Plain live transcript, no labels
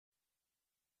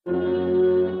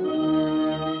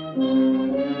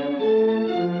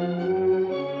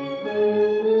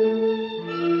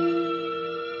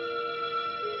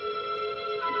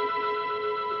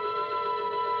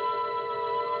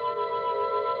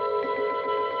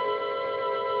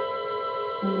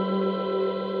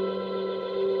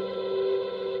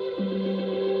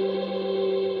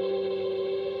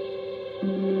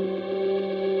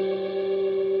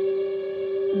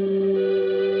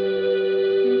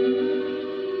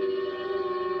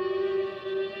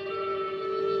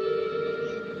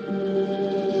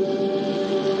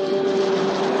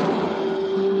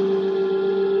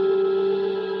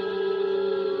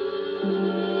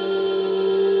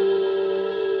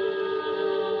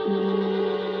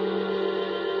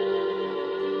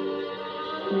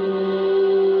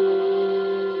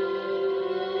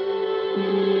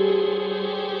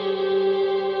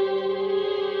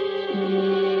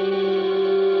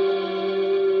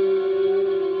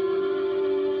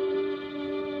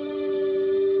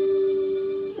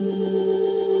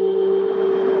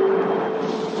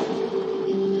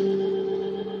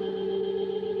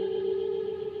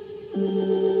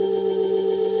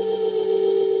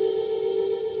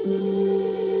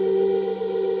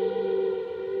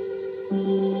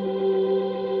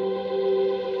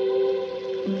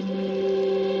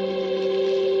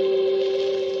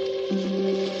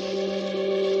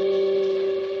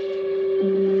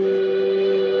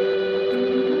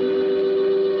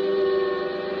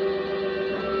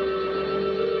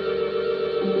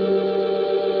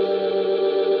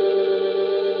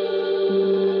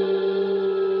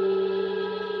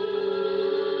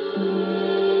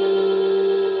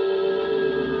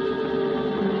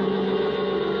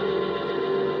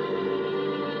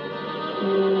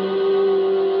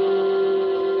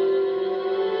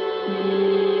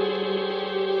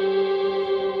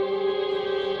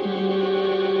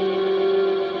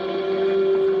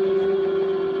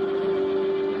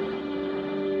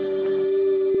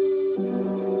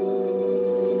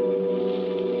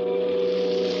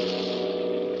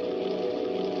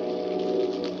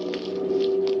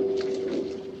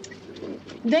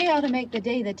They ought to make the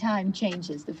day the time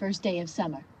changes, the first day of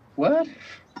summer. What?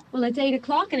 Well, it's 8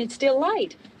 o'clock and it's still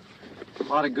light. A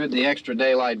lot of good the extra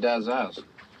daylight does us.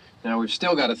 Now, we've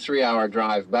still got a 3-hour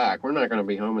drive back. We're not going to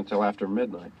be home until after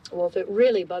midnight. Well, if it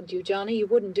really bugged you, Johnny, you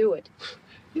wouldn't do it.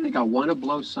 You think I want to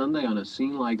blow Sunday on a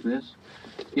scene like this?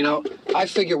 You know, I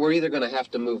figure we're either going to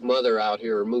have to move Mother out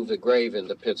here or move the grave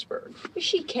into Pittsburgh.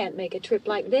 She can't make a trip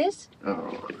like this.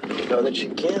 Oh, you know that she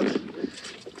can't.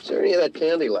 Is there any of that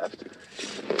candy left?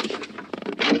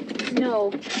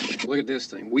 No. Look at this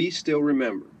thing. We still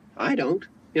remember. I don't.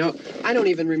 You know, I don't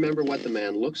even remember what the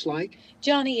man looks like.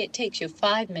 Johnny, it takes you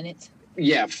 5 minutes.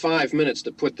 Yeah, 5 minutes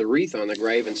to put the wreath on the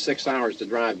grave and 6 hours to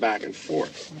drive back and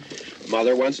forth.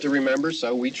 Mother wants to remember,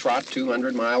 so we trot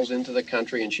 200 miles into the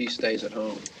country and she stays at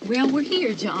home. Well, we're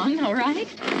here, John, all right?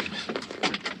 Test.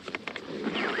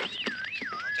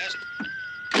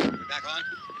 We're back on?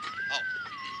 Oh.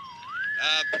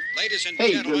 Ladies and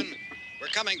gentlemen, we're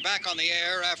coming back on the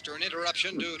air after an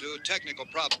interruption due to technical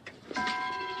problems.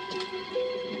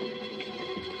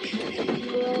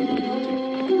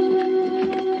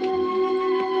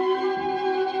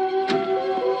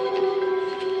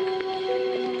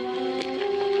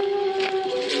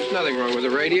 There's nothing wrong with the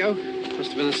radio. Must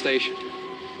have been the station.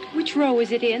 Which row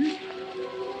is it in?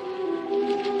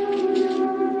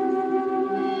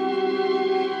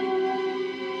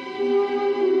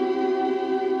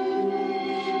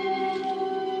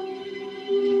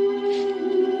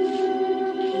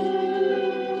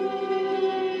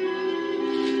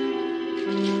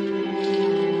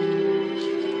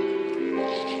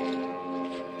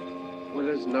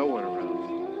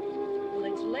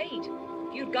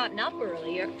 Up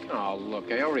earlier. Oh,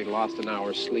 look, I already lost an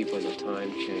hour's sleep when the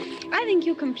time changed. I think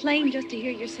you complain just to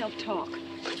hear yourself talk.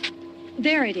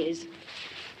 There it is.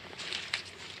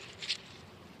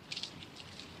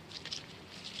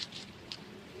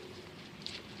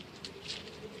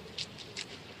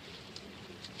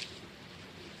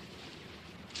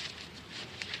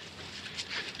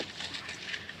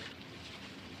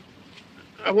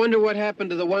 I wonder what happened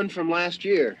to the one from last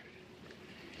year.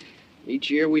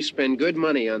 Each year we spend good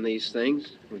money on these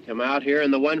things. We come out here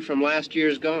and the one from last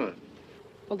year's gone.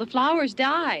 Well, the flowers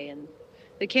die and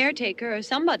the caretaker or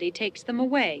somebody takes them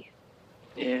away.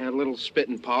 Yeah, a little spit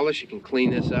and polish. You can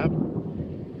clean this up.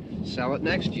 Sell it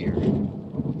next year.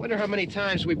 Wonder how many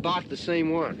times we bought the same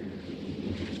one.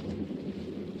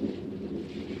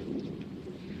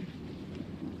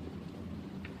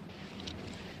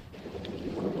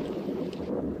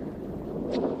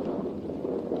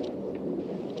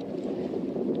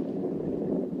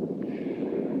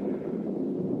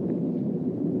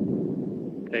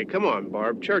 Hey, come on,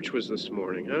 Barb. Church was this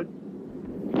morning, huh?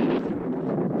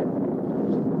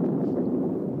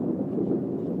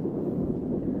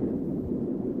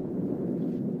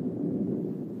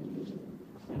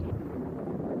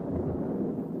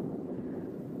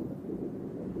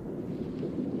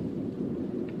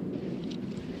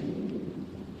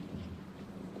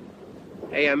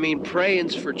 Hey, I mean,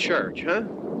 praying's for church, huh?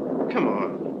 Come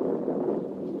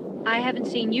on. I haven't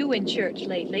seen you in church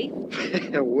lately.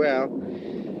 Well,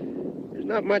 there's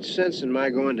not much sense in my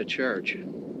going to church.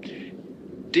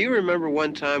 Do you remember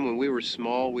one time when we were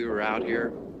small, we were out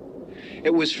here?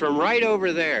 It was from right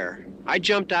over there. I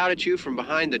jumped out at you from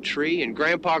behind the tree, and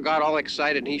Grandpa got all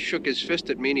excited, and he shook his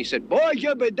fist at me, and he said, "Boy,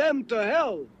 you be damned to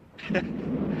hell."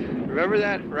 Remember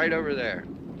that? Right over there.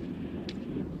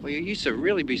 Well, you used to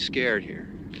really be scared here.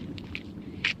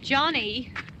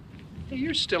 Johnny.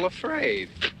 You're still afraid.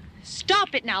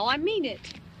 Stop it now. I mean it.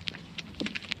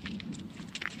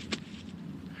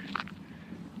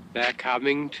 They're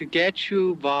coming to get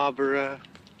you, Barbara.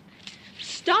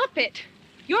 Stop it.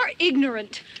 You're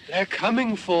ignorant. They're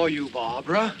coming for you,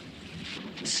 Barbara.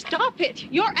 Stop it.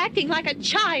 You're acting like a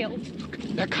child.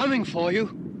 They're coming for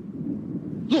you.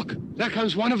 Look, there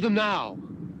comes one of them now.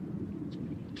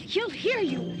 He'll hear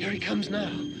you. Here he comes now.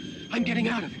 I'm getting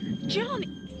out of here. Johnny.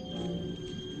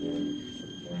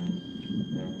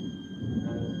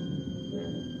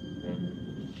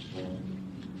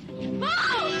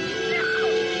 Oh! No! No!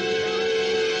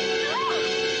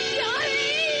 Johnny!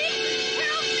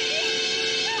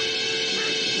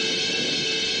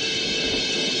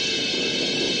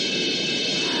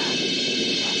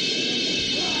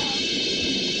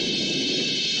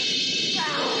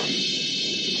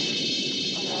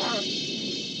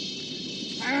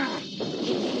 Help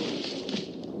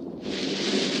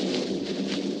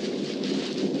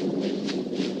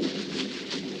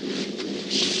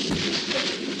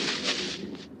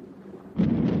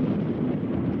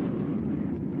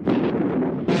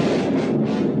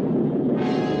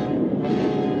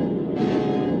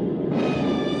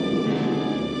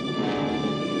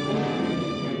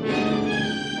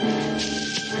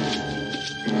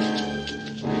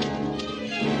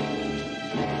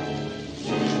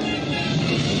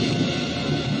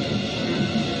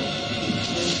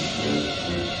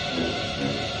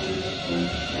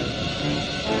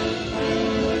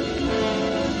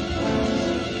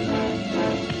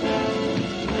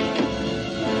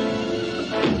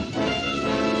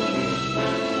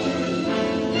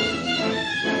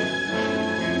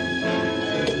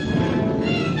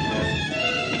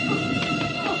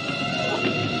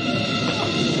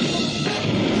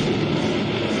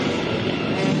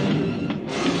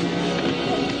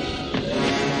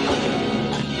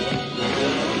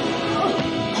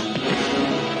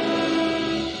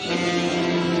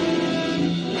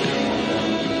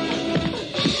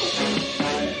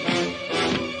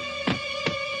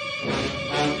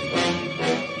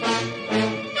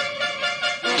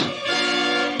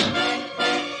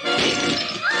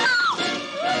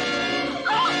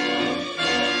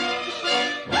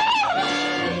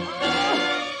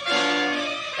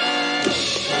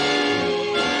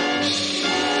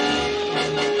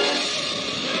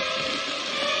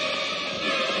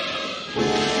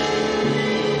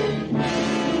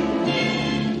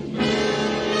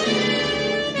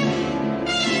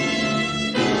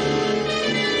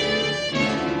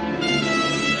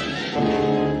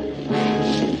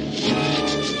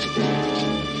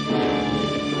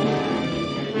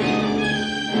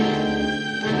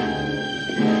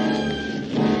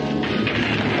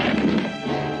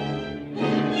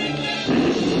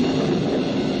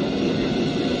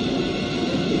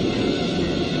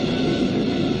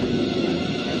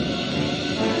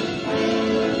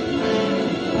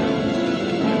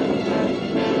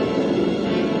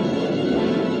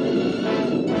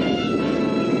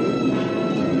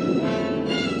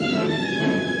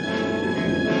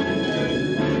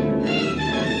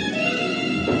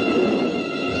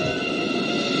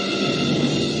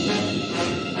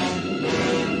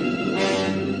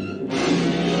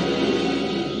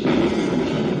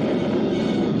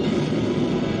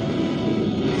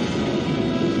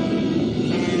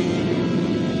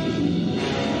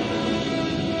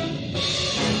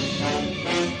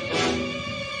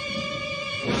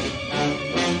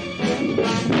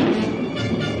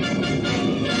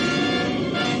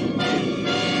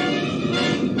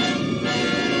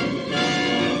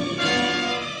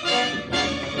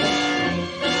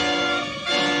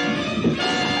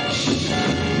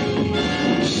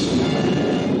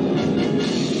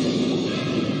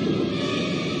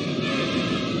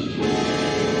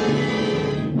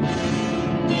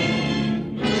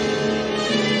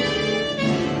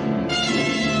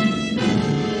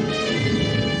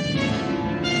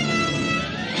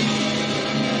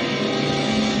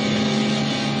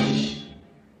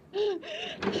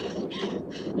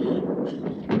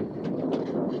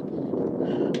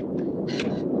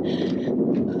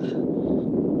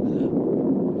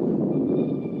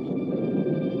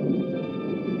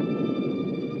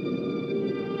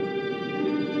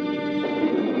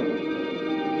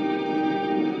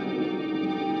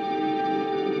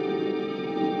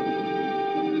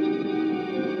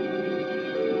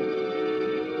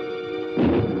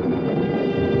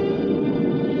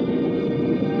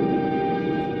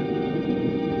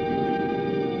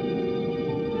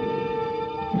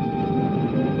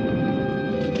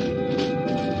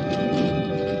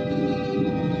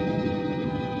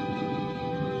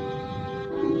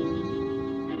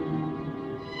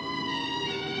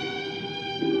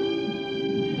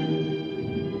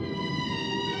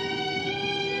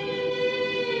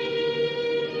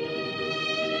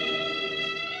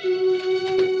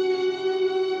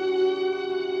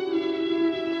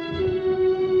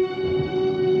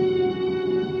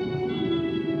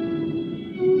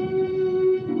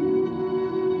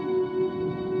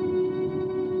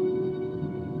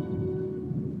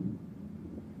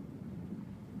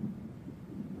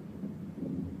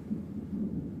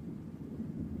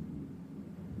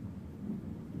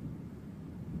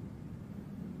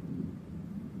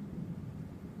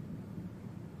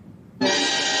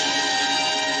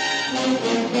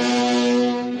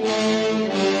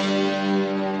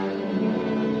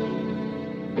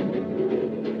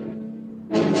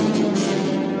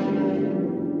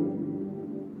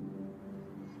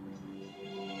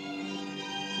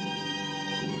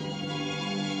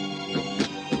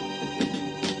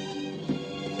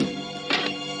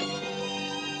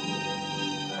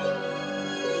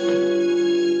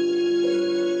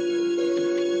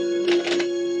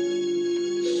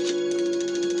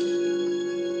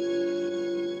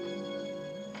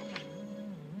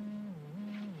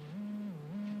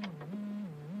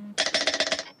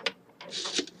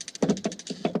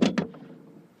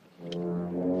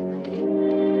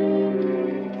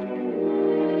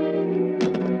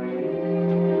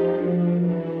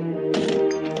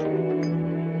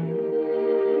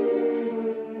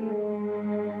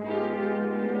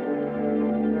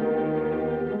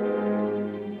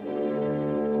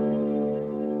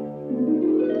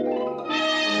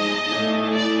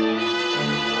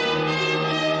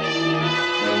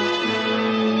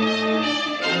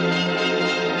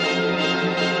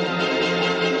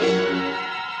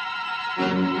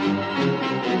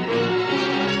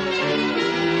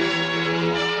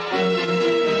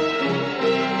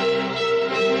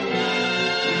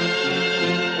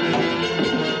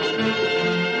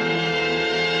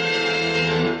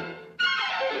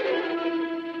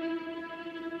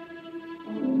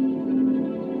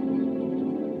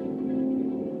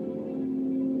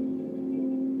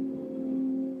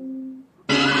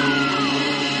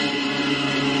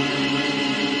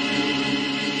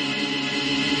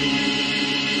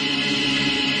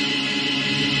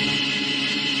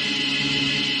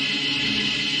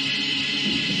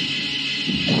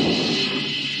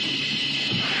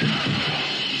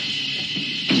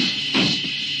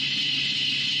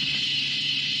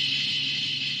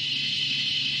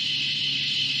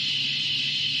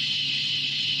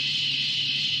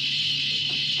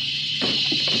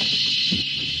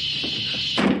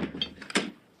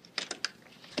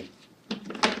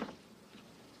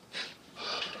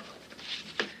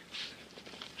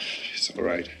all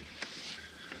right.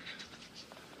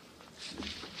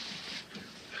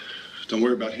 Don't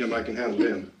worry about him. I can handle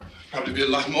him. Probably be a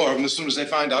lot more of them as soon as they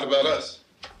find out about us.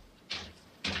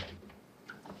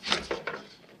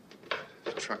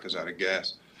 The truck is out of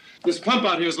gas. This pump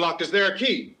out here is locked. Is there a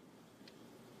key?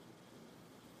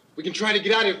 We can try to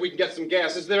get out of here if we can get some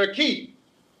gas. Is there a key?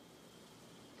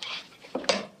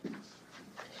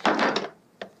 I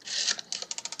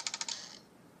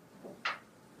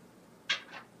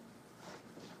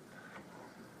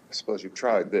suppose you've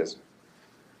tried this.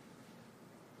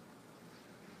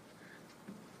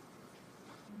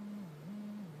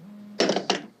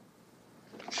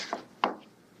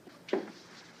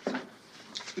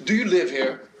 Do you live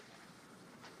here?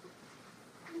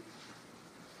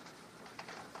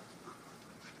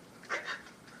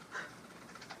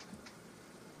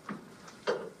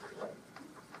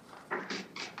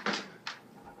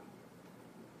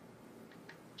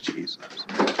 Jesus.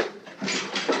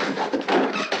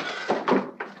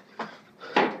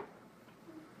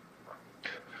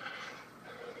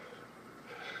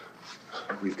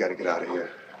 We've got to get out of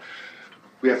here.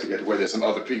 We have to get to where there's some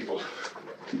other people.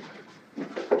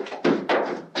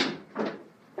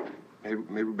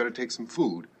 Maybe we better take some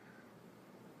food.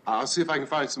 I'll see if I can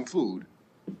find some food.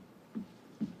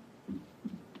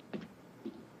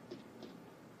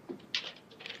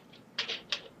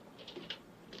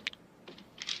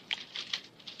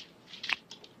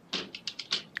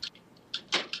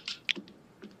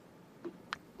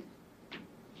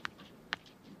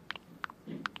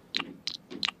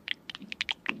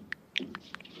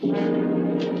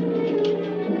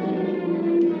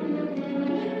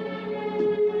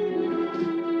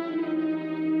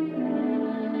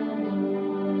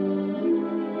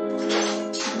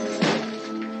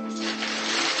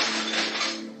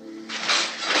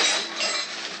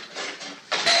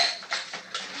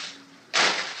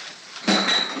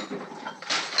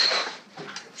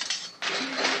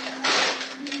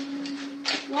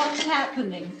 What's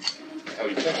happening? Tell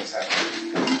you what's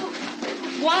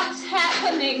happening. What's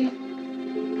happening?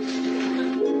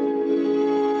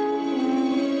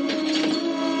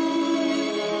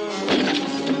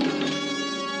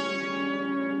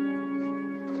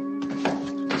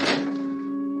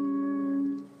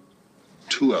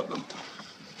 Two of them.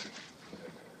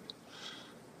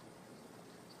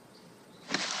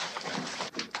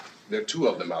 There are two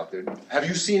of them out there. Have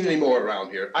you seen any more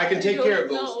around here? I can take care of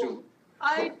those two.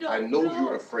 I don't I know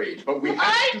you're afraid, but we have to...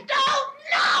 I don't know!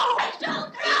 I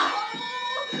don't know!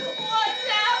 What's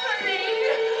happening?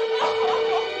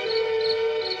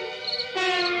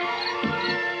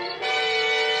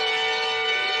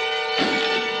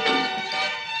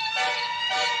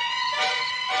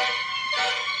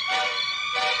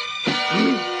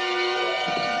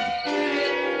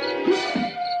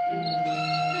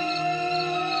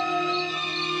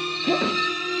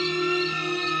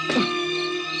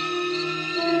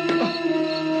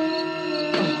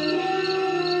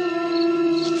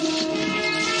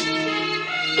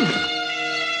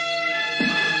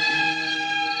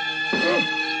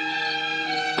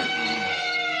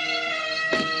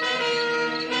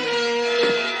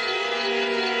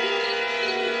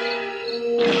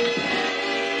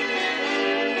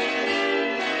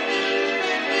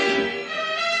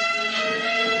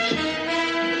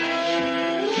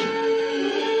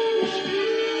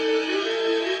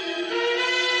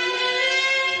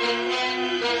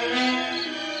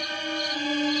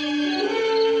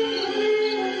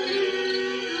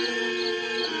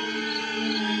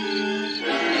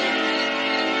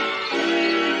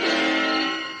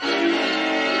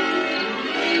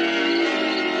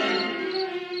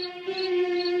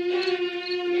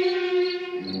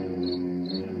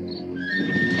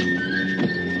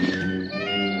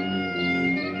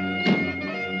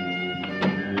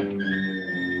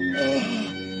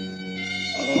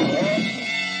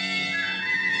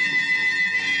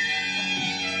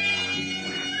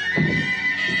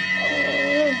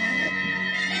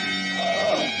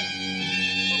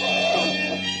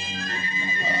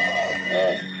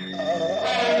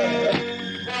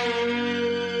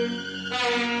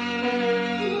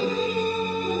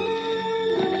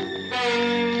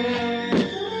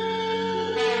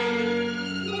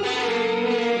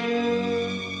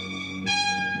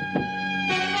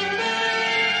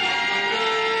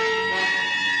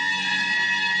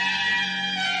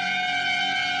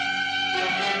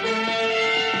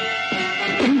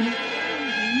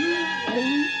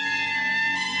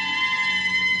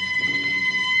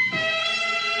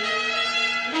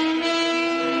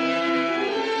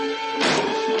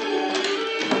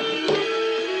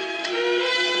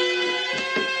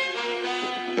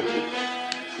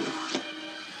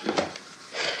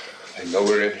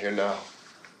 live here now.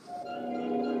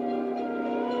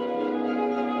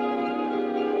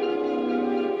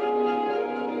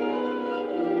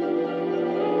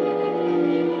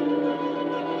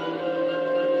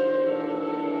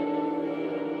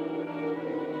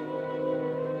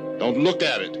 Don't look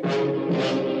at it.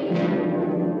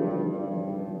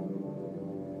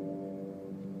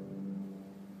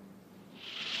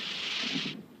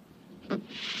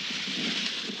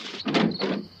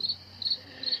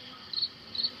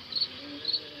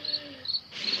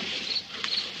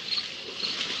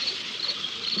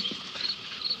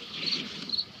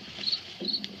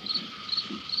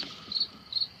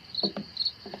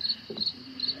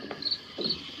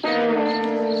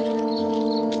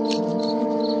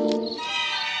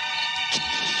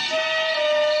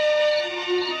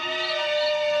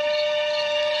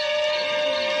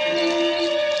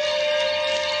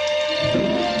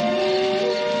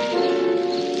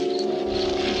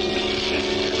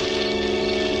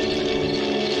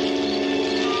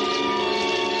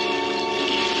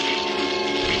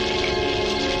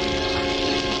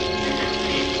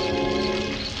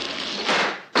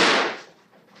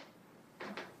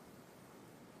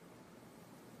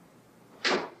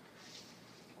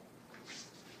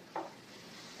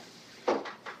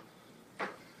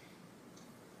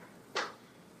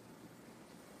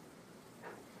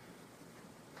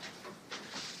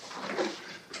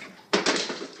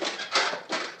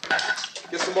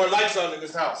 Get some more lights on in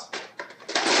this house.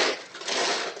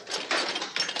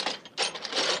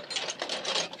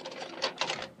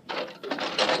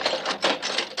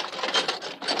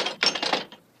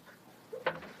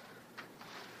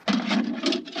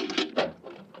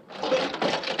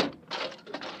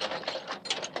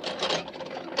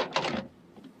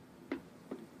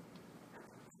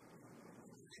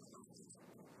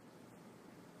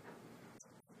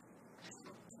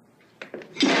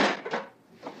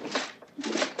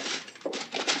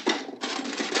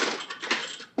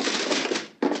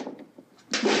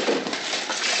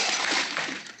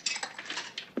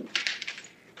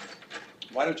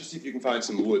 Why don't you see if you can find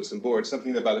some wood, some boards,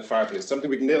 something there by the fireplace, something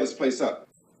we can nail this place up.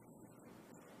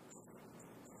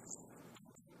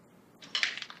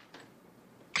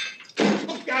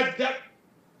 Oh, God damn!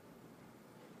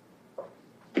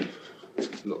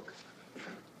 Look,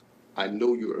 I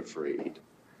know you're afraid.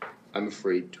 I'm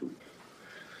afraid too.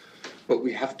 But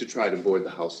we have to try to board the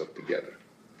house up together.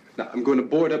 Now, I'm going to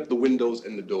board up the windows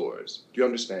and the doors. Do you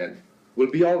understand?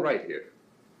 We'll be all right here.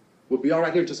 We'll be all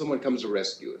right here until someone comes to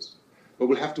rescue us. But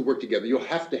we'll have to work together. You'll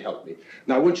have to help me.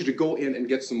 Now, I want you to go in and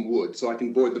get some wood so I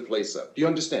can board the place up. Do you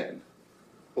understand?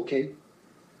 Okay?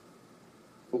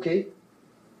 Okay?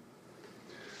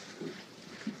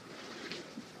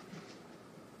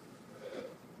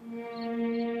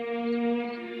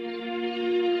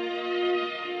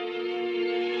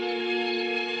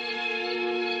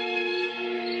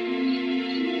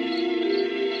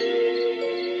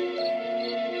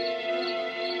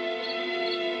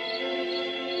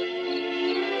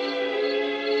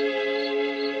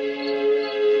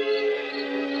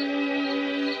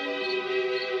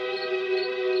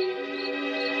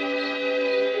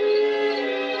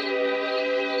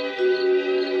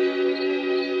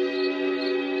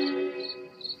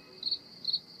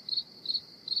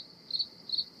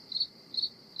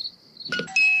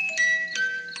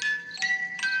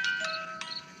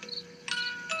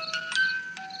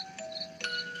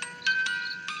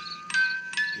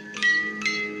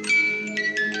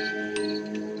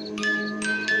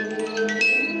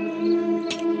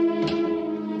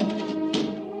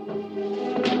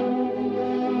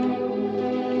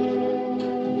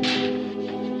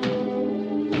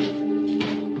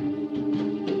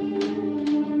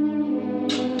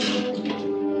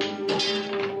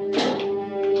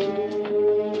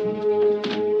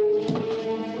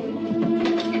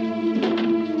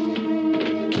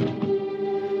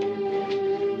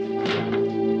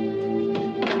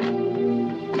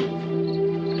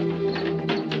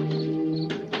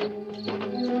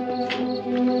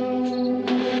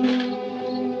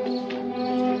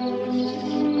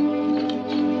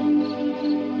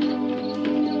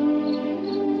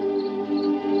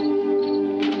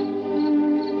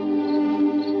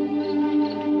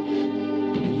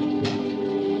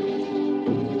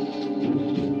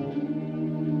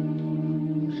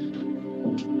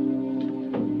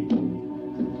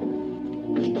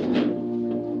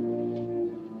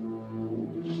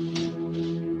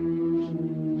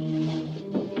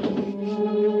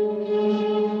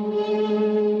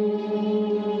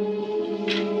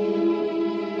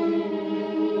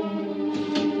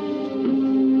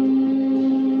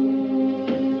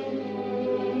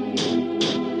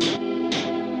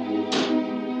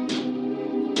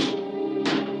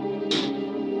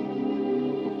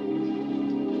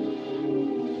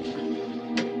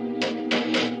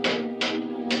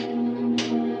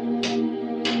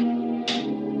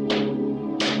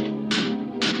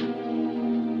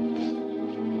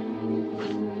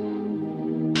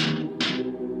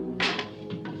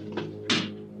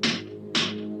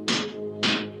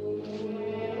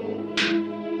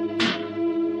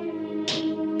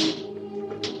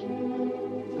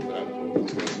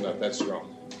 that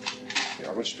strong. Here,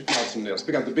 I want you to pick out some nails.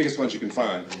 Pick out the biggest ones you can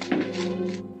find.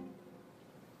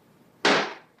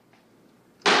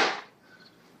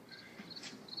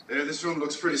 There, this room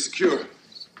looks pretty secure.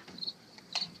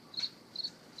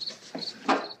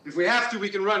 If we have to, we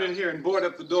can run in here and board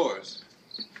up the doors.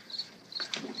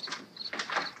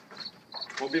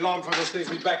 Won't be long for those things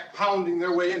to be back pounding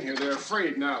their way in here. They're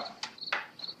afraid now.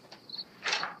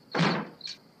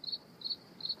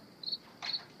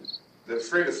 They're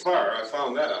afraid of fire. I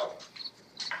found that out.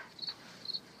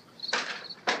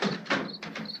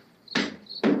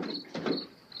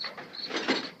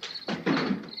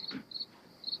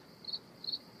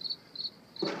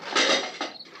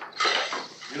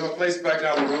 You know a place back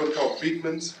down the road called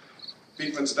Beekman's?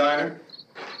 Beekman's Diner?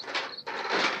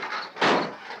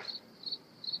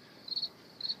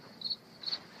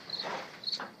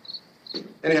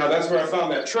 Anyhow, that's where I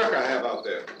found that truck I have out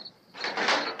there.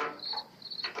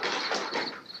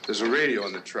 There's a radio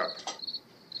in the truck.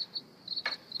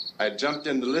 I jumped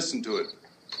in to listen to it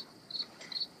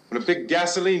when a big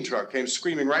gasoline truck came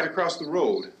screaming right across the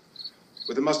road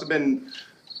with there must have been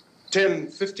 10,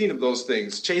 15 of those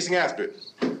things chasing after it,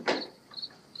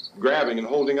 grabbing and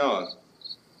holding on.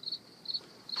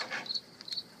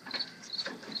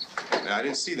 Now, I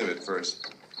didn't see them at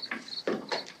first.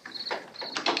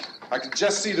 I could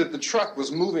just see that the truck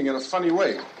was moving in a funny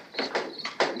way.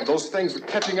 Those things were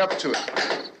catching up to it.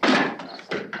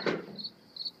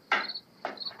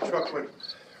 The truck went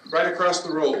right across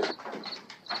the road.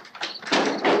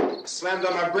 Slammed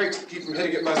on my brakes to keep from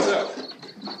hitting it myself.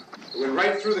 It went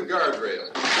right through the guardrail.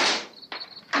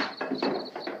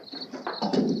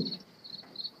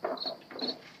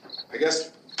 I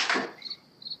guess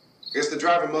the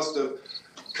driver must have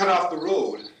cut off the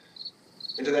road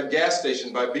into that gas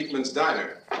station by Beekman's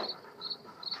Diner.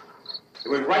 It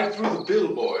went right through the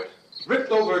billboard,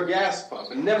 ripped over a gas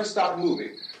pump, and never stopped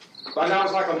moving. By now,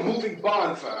 it's like a moving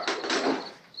bonfire.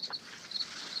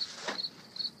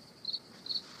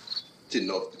 Didn't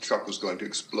know if the truck was going to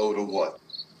explode or what.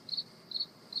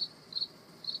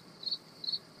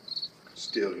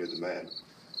 Still hear the man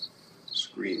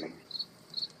screaming.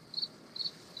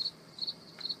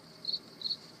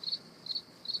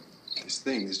 This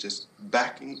thing is just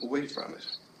backing away from it.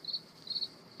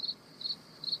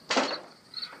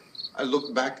 I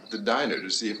looked back at the diner to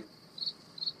see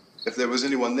if there was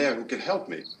anyone there who could help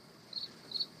me.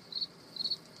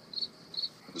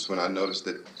 It was when I noticed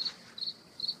that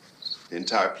the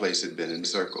entire place had been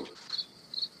encircled.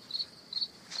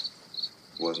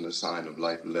 There wasn't a sign of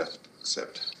life left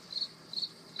except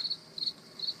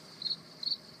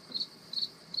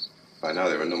by now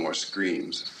there were no more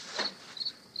screams.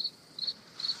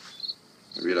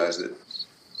 I realized that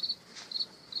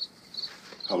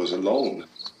I was alone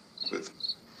with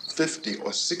 50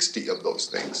 or 60 of those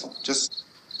things, just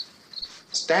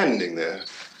standing there,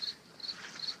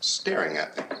 staring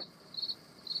at me.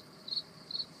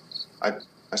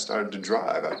 I started to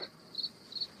drive. I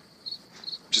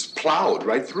just plowed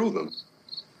right through them.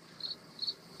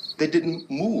 They didn't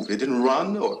move. They didn't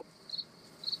run or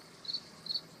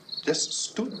just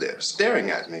stood there,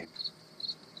 staring at me.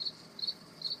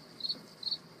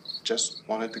 Just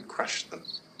wanted to crush them.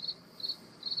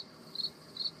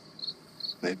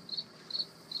 They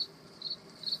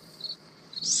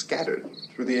scattered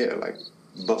through the air like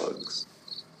bugs.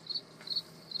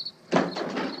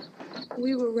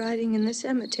 We were riding in the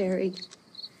cemetery,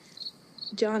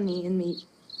 Johnny and me.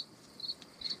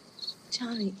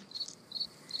 Johnny.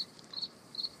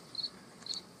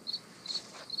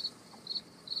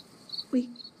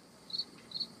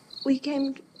 We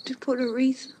came to put a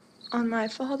wreath on my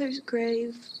father's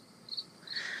grave.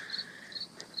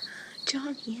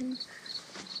 Johnny,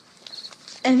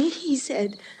 and he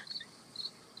said,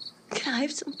 "Can I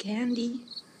have some candy,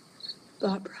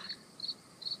 Barbra?"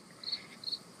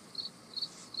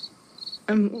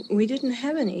 We didn't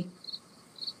have any.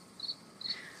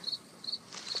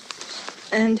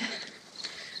 And,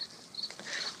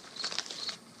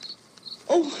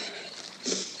 oh,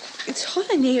 it's hot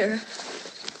in here.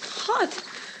 Hot.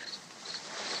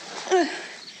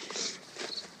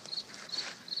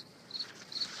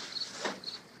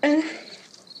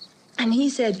 And he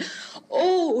said,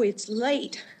 "Oh, it's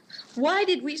late. Why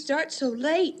did we start so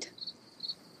late?"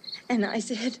 And I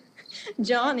said,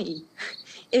 "Johnny,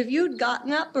 if you'd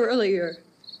gotten up earlier,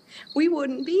 we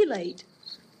wouldn't be late."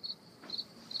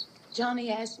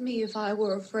 Johnny asked me if I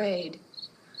were afraid.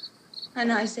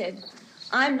 And I said,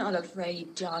 "I'm not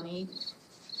afraid, Johnny."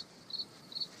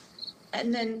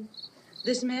 And then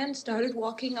this man started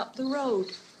walking up the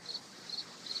road.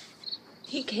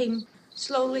 He came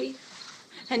slowly,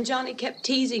 and Johnny kept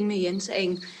teasing me and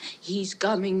saying, "He's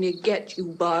coming to get you,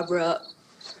 Barbara."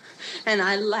 And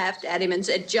I laughed at him and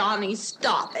said, "Johnny,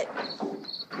 stop it."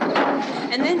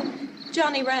 And then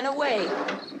Johnny ran away.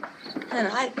 And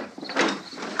I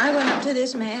went up to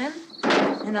this man,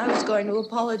 and I was going to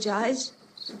apologize.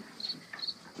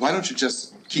 Why don't you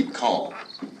just keep calm?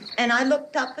 And I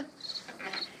looked up,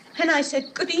 and I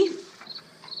said, "Good evening."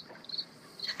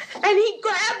 And he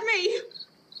grabbed me.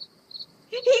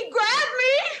 He grabbed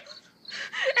me,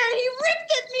 and he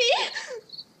ripped at me.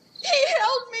 He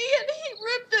held me, and he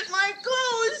ripped at my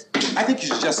clothes. I think you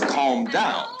should just calm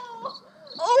down.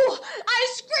 Oh, I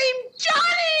screamed,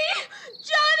 "Johnny!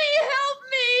 Johnny, help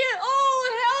me! Oh,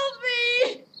 help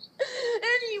me!"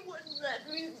 And he wouldn't let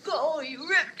me go. He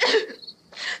ripped.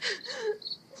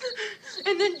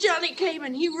 And then Johnny came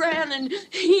and he ran and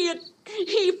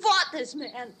he fought this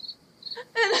man.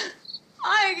 And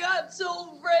I got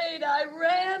so afraid. I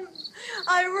ran.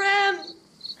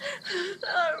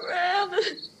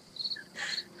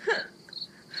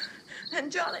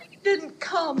 And Johnny didn't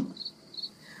come.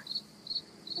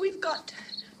 We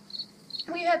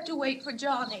have to wait for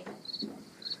Johnny.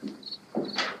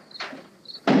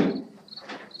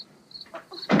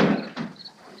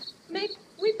 Maybe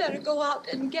we better go out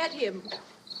and get him.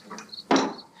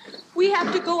 We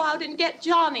have to go out and get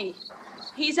Johnny.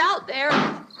 He's out there.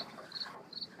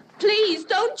 Please,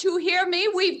 don't you hear me?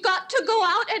 We've got to go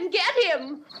out and get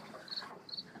him.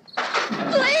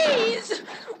 Please!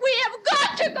 We have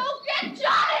got to go get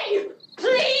Johnny!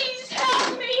 Please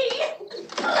help me!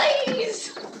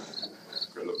 Please!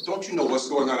 Look, don't you know what's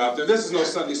going on out there? This is no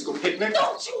Sunday school picnic.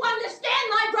 Don't you understand?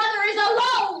 My brother is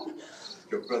alone!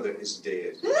 Your brother is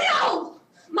dead. No!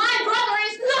 My brother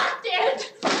is not dead!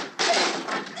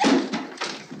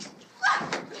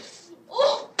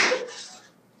 Oh.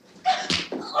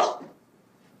 Oh.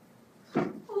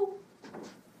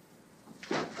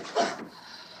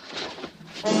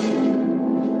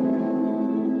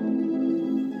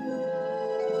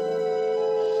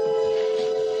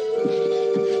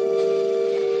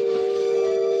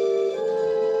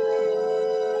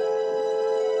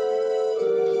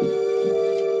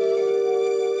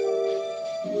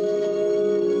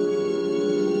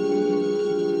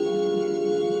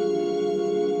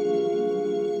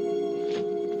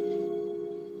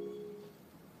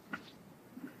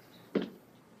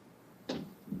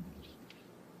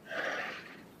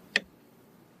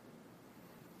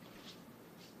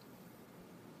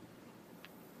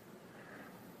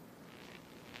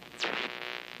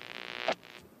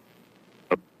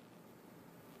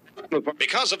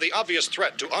 Because of the obvious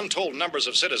threat to untold numbers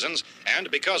of citizens, and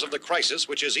because of the crisis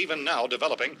which is even now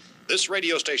developing, this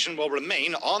radio station will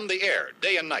remain on the air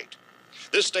day and night.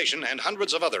 This station and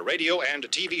hundreds of other radio and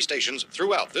TV stations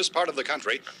throughout this part of the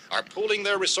country are pooling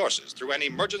their resources through an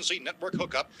emergency network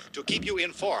hookup to keep you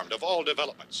informed of all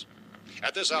developments.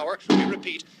 At this hour, we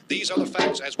repeat, these are the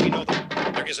facts as we know them.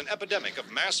 There is an epidemic of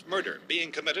mass murder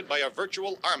being committed by a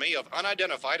virtual army of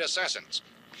unidentified assassins.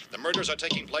 The murders are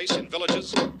taking place in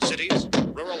villages, cities,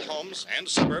 rural homes, and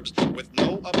suburbs with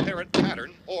no apparent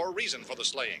pattern or reason for the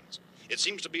slayings. It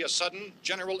seems to be a sudden,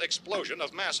 general explosion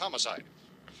of mass homicide.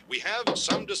 We have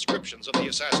some descriptions of the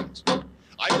assassins.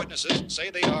 Eyewitnesses say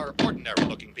they are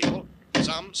ordinary-looking people.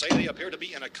 Some say they appear to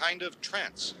be in a kind of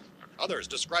trance. Others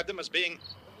describe them as being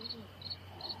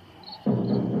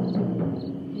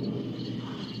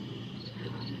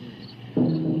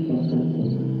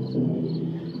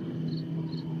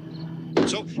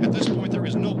So, at this point, there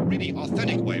is no really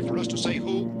authentic way for us to say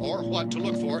who or what to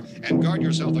look for and guard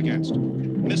yourself against.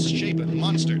 Misshapen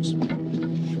monsters.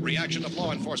 Reaction of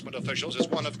law enforcement officials is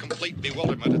one of complete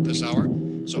bewilderment at this hour.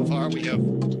 So far, we have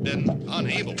been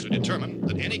unable to determine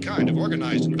that any kind of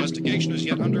organized investigation is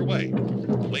yet underway.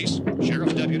 Police,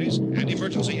 sheriff's deputies, and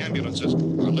emergency ambulances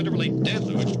are literally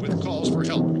deluged with calls for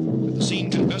help. The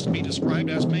scene can best be described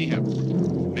as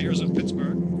mayhem. Mayors of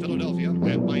Pittsburgh, Philadelphia,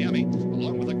 and Miami,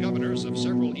 along with the governors of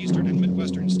several eastern and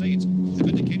midwestern states, have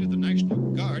indicated the National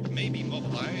Guard may be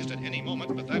mobilized at any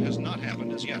moment, but that has not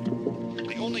happened as yet.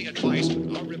 The only advice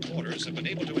our reporters have been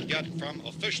able to get from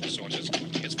official sources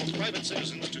is for private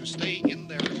citizens to stay in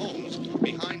their homes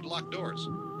behind locked doors.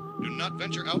 Do not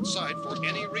venture outside for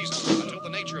any reason until the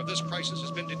nature of this crisis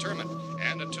has been determined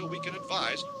and until we can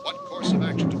advise what course of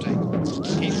action to take.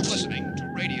 Keep listening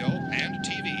to radio and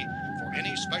TV for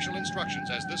any special instructions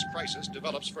as this crisis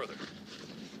develops further.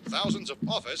 Thousands of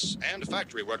office and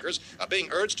factory workers are being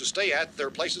urged to stay at their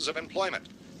places of employment,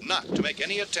 not to make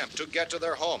any attempt to get to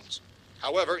their homes.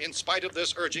 However, in spite of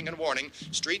this urging and warning,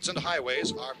 streets and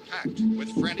highways are packed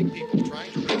with frantic people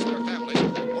trying to reach their families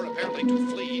or apparently to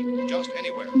flee just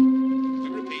anywhere. We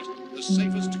repeat, the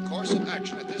safest course of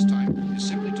action at this time is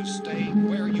simply to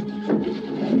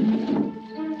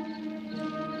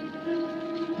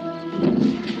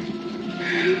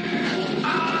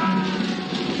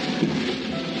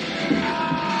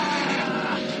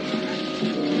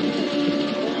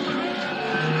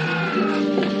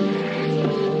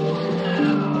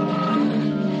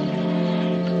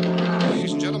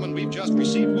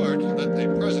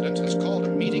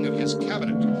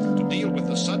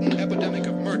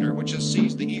murder which has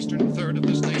seized the eastern third of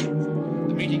this nation.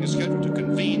 The meeting is scheduled to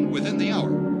convene within the hour.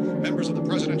 Members of the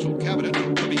presidential cabinet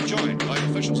will be joined by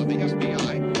officials of the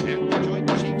FBI and joint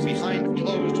chiefs behind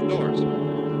closed doors. The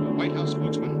White House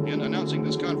spokesman, in announcing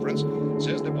this conference,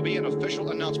 says there will be an official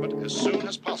announcement as soon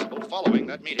as possible following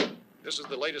that meeting. This is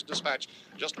the latest dispatch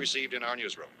just received in our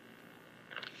newsroom.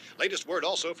 Latest word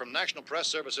also from National Press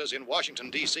Services in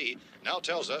Washington, D.C. now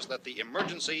tells us that the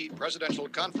emergency presidential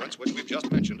conference, which we've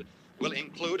just mentioned, will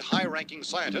include high-ranking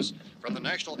scientists from the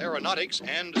National Aeronautics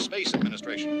and Space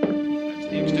Administration. That's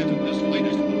the extent of this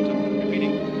latest bulletin.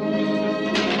 Repeating,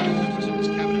 members of this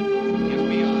cabinet, the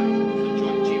FBI, the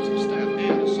Joint Chiefs of Staff,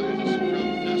 and scientists from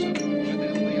NASA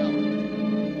within the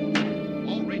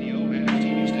hour. All radio and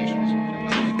TV stations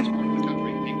throughout this part of the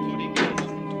country, including to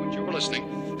which you're listening,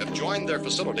 have joined their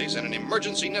facilities in an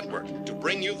emergency network to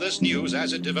bring you this news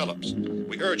as it develops.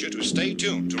 We urge you to stay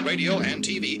tuned to radio and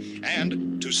TV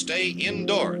and to stay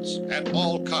indoors at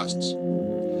all costs.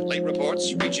 Late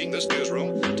reports reaching this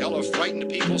newsroom tell of frightened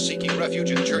people seeking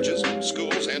refuge in churches,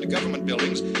 schools, and government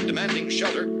buildings, demanding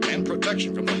shelter and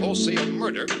protection from the wholesale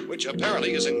murder which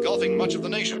apparently is engulfing much of the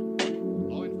nation.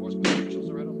 Law enforcement officials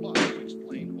are at a loss to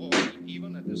explain or,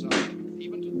 even at this hour,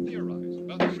 even to theorize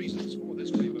about the reasons for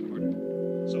this wave of murder.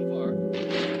 So far, the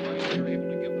advice they're able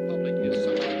to give the public is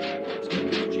something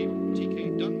Chief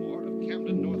T.K. Dunmore of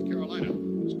Camden, North Carolina,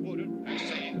 was quoted as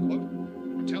saying,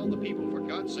 quote, "Tell the people, for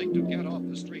God's sake, to get off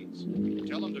the streets.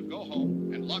 Tell them to go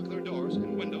home and lock their doors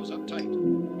and windows up tight.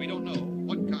 We don't know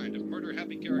what kind of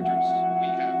murder-happy characters we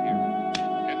have here."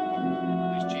 End quote.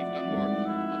 This Chief Dunmore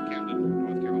of Camden,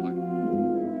 North Carolina.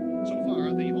 So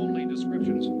far, the only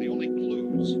descriptions, the only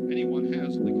clues anyone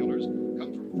has of the killers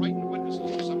come from frightened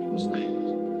witnesses of some of the slayings.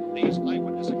 These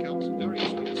eyewitness accounts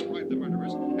variously describe the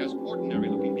murderers as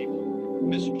ordinary-looking people,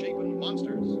 misshapen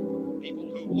monsters, people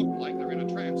who look like they're in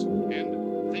a trance,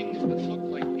 and things that look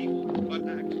like people but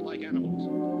act like animals.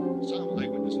 Some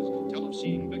eyewitnesses tell of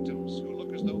seeing victims who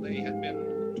look as though they had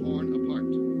been torn apart.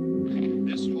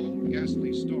 This whole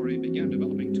ghastly story began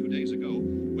developing 2 days ago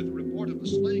with a report of the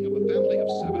slaying of a family of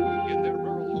 7 in their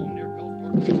rural home near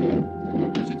Gulfport,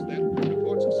 Pennsylvania. Since then,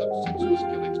 reports of such senseless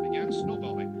killings began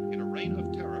snowballing in a reign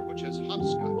of terror which has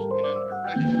hopscotched in an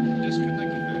erratic,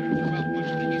 disconnected manner throughout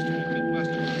much of the eastern and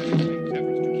midwest of the country.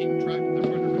 Efforts to keep track of the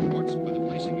murder reports by the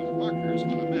placing of markers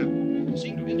on a map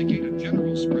seem to indicate a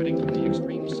general spreading from the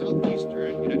extreme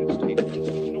southeastern United States to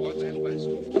the north and west.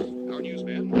 Our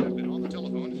newsmen have been on the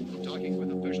telephone talking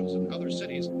with officials in other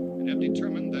cities and have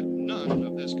determined that none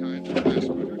of this kind of mass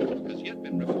murder has yet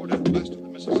been reported west of the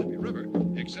Mississippi River,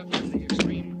 except in the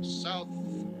extreme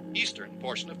southeastern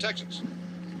portion of Texas.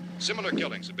 Similar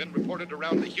killings have been reported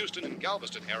around the Houston and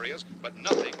Galveston areas, but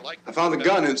nothing like... I found a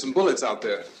gun and some bullets out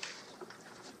there.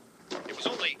 It was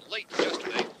only late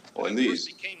yesterday and it these.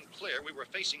 first became clear we were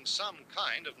facing some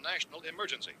kind of national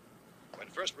emergency. When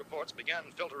first reports began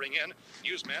filtering in,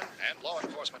 newsmen and law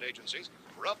enforcement agencies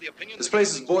were of the opinion This that place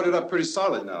is killings boarded were up pretty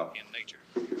solid now. in nature.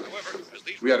 However, as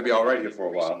these We ought to be all right here reports for a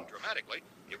while. increased dramatically,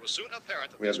 it was soon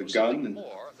apparent that We have this the was gun something and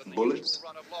more than the bullets,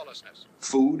 usual run of lawlessness.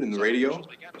 Food and the Some radio. officials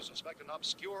began to suspect an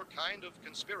obscure kind of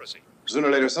conspiracy. Sooner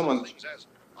or later, someone's Things as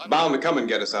bound to come and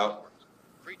get us out.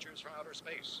 creatures from outer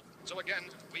space. So again,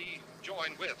 we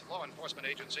join with law enforcement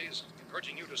agencies,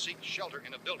 urging you to seek shelter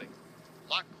in a building.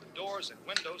 Lock the doors and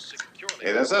windows securely.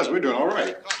 Hey, that's us. We're doing all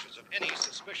right. Be cautious of any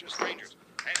suspicious strangers.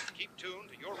 And keep tuned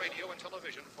to your radio and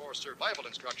television for survival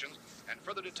instructions and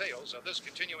further details of this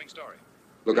continuing story.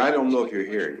 Look, I don't know if you're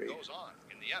hearing me, Goes on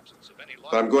in the absence of any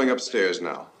but I'm going upstairs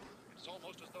now. It's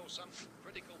almost as though some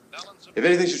critical balance of If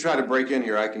anything should try to break in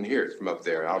here, I can hear it from up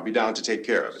there. I'll be down to take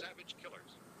care of it. savage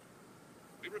killers.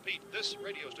 We repeat, this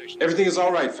radio station. Everything is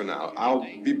all right for now. I'll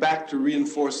be back to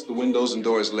reinforce the windows and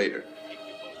doors later.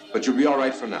 But you'll be all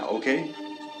right for now, okay?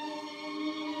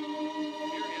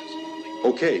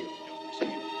 Okay.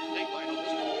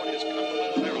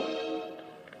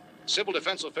 Civil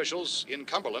defense officials in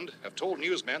Cumberland have told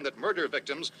newsmen that murder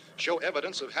victims show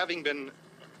evidence of having been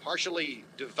partially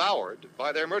devoured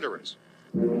by their murderers.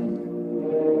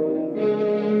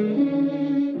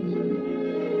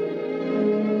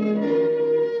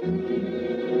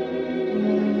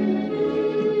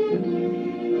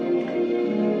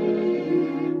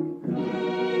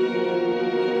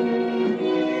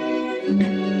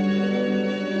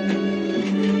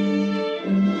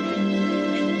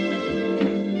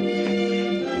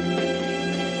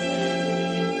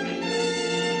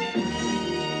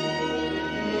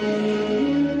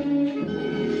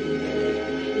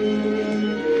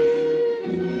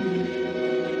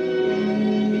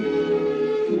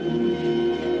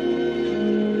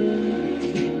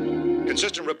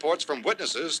 Consistent reports from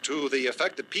witnesses to the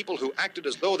effect that people who acted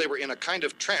as though they were in a kind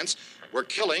of trance were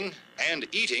killing and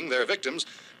eating their victims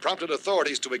prompted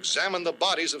authorities to examine the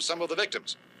bodies of some of the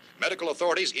victims. Medical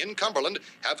authorities in Cumberland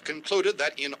have concluded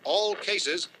that in all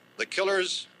cases, the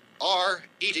killers are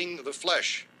eating the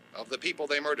flesh of the people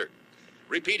they murdered.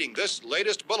 Repeating this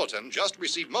latest bulletin just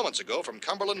received moments ago from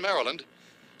Cumberland, Maryland,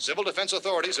 civil defense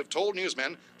authorities have told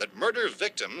newsmen that murder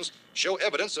victims show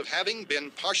evidence of having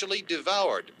been partially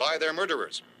devoured by their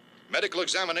murderers. Medical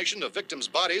examination of victims'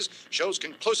 bodies shows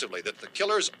conclusively that the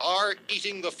killers are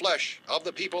eating the flesh of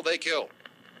the people they kill.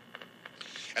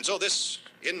 And so this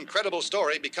incredible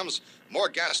story becomes more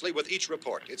ghastly with each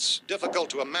report. It's difficult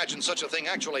to imagine such a thing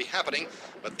actually happening,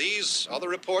 but these are the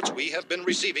reports we have been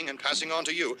receiving and passing on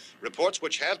to you, reports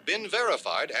which have been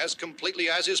verified as completely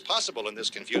as is possible in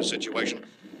this confused situation.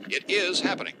 It is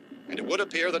happening, and it would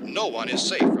appear that no one is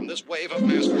safe from this wave of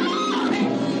mass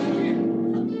murder.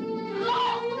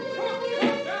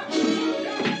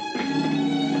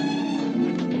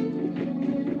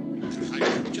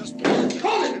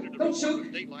 Don't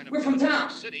shoot. We're from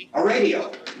town. A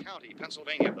radio. County,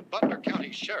 Pennsylvania. The Butler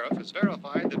County Sheriff has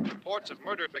verified that reports of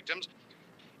murder victims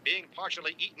being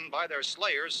partially eaten by their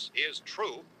slayers is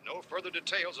true. No further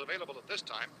details available at this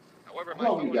time. However,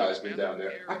 how long you guys been down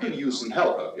there? I could use some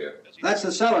help up here. That's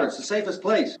the cellar. It's the safest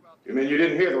place. You mean you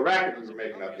didn't hear the racket we were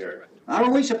making up here? How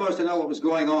were we supposed to know what was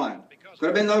going on? Could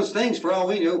have been those things for all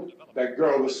we knew. That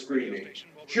girl was screaming.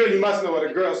 Sure, you must know what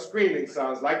a girl screaming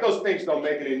sounds like. Those things don't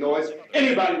make any noise.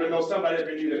 Anybody would know somebody if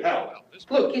they needed help.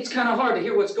 Look, it's kind of hard to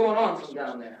hear what's going on from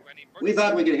down there. We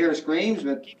thought we could hear screams,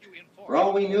 but for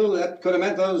all we knew, that could have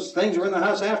meant those things were in the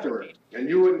house afterward. And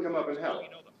you wouldn't come up and help?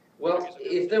 Well,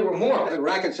 if there were more... The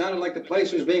racket sounded like the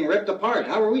place was being ripped apart.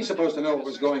 How were we supposed to know what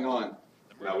was going on?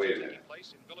 Now, wait a minute.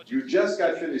 You just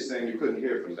got finished saying you couldn't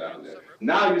hear from down there.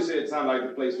 Now you say it sounded like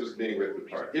the place was being ripped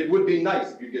apart. It would be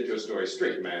nice if you get your story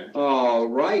straight, man. All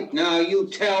right, now you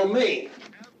tell me.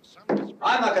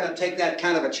 I'm not going to take that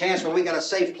kind of a chance when we got a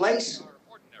safe place.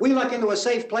 We luck into a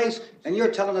safe place, and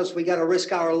you're telling us we got to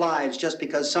risk our lives just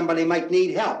because somebody might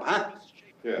need help, huh?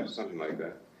 Yeah, something like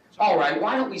that. All right,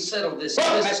 why don't we settle this?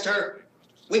 Look, mister,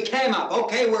 we came up.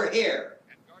 Okay, we're here.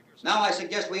 Now I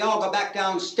suggest we all go back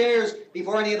downstairs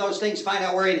before any of those things find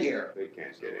out we're in here. They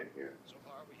can't get in here.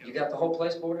 You got the whole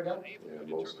place boarded up? Yeah,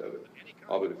 most of it.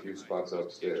 All but a few spots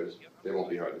upstairs. They won't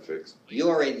be hard to fix.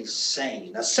 You're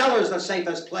insane. The cellar's the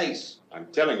safest place. I'm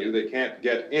telling you, they can't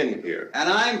get in here. And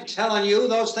I'm telling you,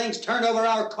 those things turned over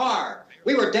our car.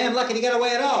 We were damn lucky to get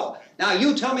away at all. Now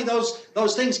you tell me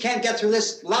those things can't get through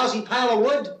this lousy pile of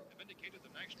wood?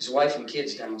 His wife and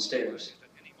kids downstairs.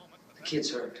 The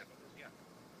kid's hurt.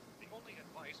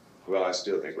 Well, I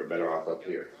still think we're better off up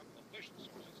here.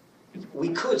 We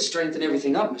could strengthen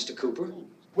everything up, Mr. Cooper.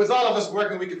 With all of us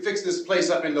working, we could fix this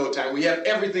place up in no time. We have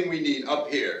everything we need up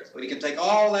here. We can take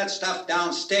all that stuff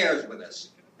downstairs with us.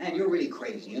 Man, you're really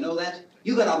crazy, you know that?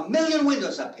 You got 1,000,000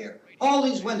 windows up here. All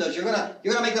these windows, you're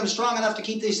gonna make them strong enough to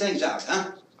keep these things out,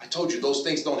 huh? I told you those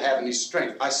things don't have any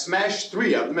strength. I smashed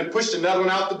 3 of them and pushed another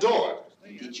one out the door.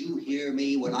 Did you hear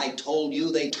me when I told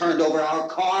you they turned over our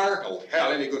car? Oh,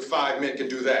 hell, any good 5 men can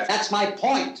do that. That's my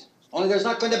point. Only there's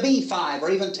not going to be 5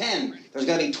 or even 10. There's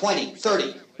going to be 20,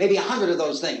 30, maybe 100 of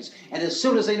those things. And as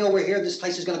soon as they know we're here, this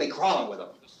place is going to be crawling with them.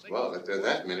 Well, if there are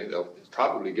that many, they'll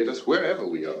probably get us wherever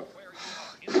we are.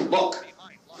 Look,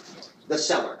 the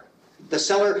cellar. The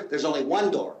cellar, there's only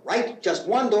one door, right? Just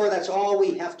one door, that's all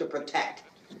we have to protect.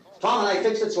 Tom and I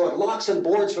fixed it so it locks and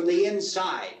boards from the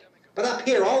inside. But up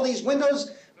here, all these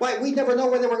windows, why, we'd never know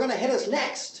where they were going to hit us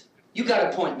next. You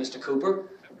got a point, Mr. Cooper.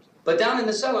 But down in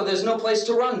the cellar, there's no place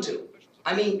to run to.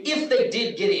 I mean, if they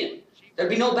did get in, there'd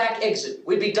be no back exit.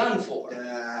 We'd be done for.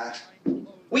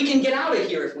 We can get out of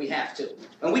here if we have to.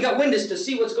 And we got windows to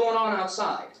see what's going on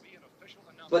outside.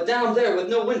 But down there with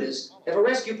no windows, if a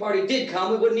rescue party did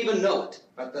come, we wouldn't even know it.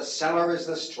 But the cellar is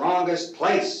the strongest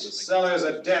place. The cellar is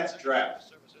a death trap.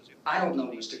 I don't know,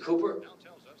 Mr. Cooper.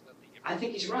 I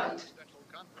think he's right.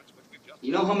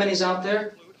 You know how many's out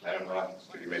there? I don't know.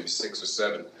 Maybe 6 or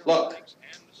 7. Look,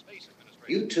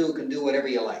 you two can do whatever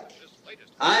you like.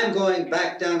 I'm going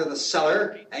back down to the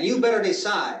cellar, and you better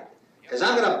decide. Because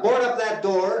I'm going to board up that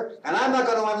door, and I'm not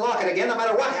going to unlock it again no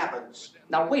matter what happens.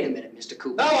 Now, wait a minute, Mr.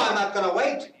 Cooper. No, I'm not going to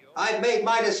wait. I've made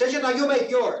my decision, now you make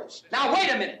yours. Now,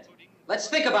 wait a minute. Let's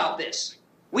think about this.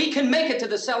 We can make it to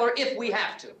the cellar if we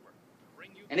have to.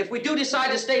 And if we do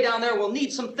decide to stay down there, we'll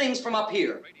need some things from up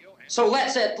here. So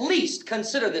let's at least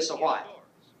consider this a while.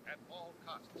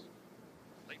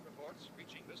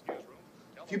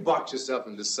 If you box yourself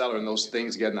in the cellar and those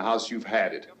things get in the house, you've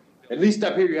had it. At least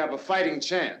up here you have a fighting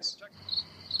chance.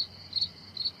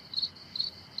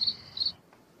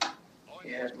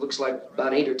 Yeah, it looks like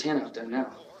about 8 or 10 out there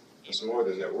now. There's more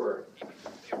than there were.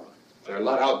 There are a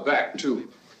lot out back, too.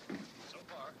 So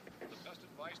far, the best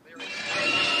advice there is.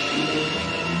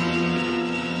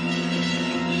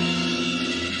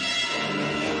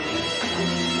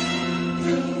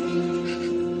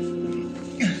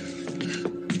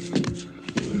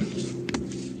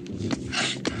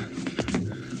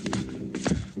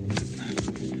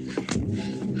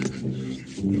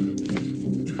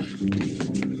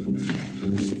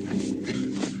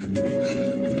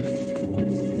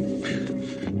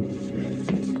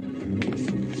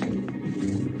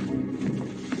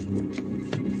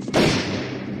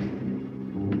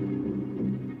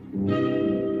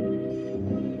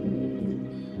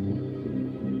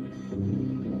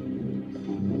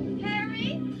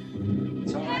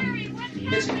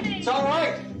 It's all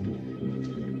right.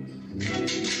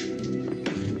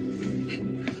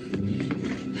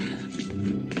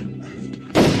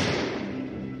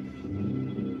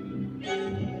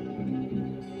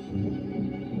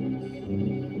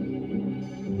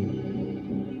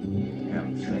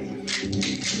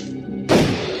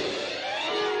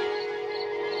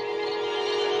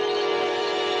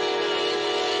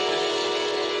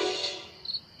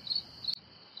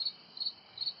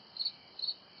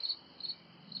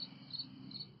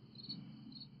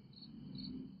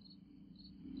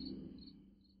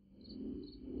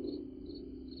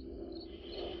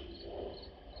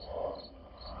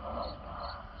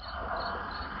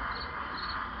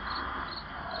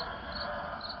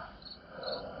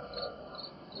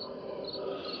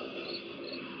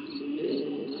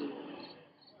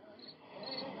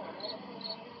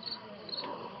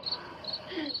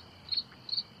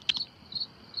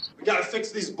 We gotta fix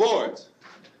these boards.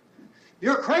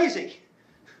 You're crazy.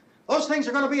 Those things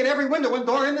are going to be in every window and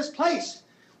door in this place.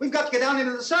 We've got to get down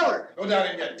into the cellar. Go down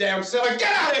in your damn cellar.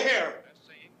 Get out of here!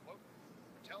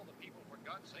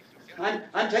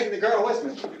 I'm taking the girl with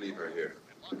me. You leave her here.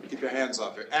 Keep your hands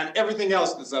off her. And everything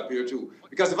else that's up here, too.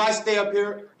 Because if I stay up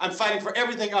here, I'm fighting for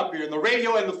everything up here. And the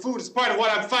radio and the food is part of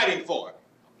what I'm fighting for.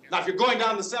 Now, if you're going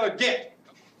down the cellar, get.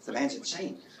 The man's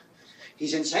insane.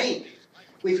 He's insane.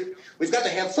 We've got to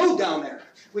have food down there.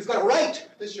 We've got a right.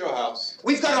 This is your house.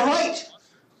 We've got a right.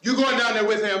 You going down there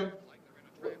with him?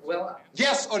 Well,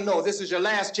 Yes or no? This is your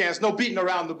last chance. No beating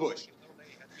around the bush.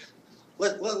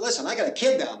 Listen, I got a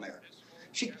kid down there.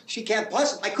 She can't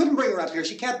possibly. I couldn't bring her up here.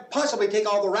 She can't possibly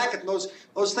take all the racket and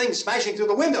those things smashing through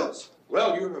the windows.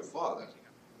 Well, you're her father.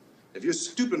 If you're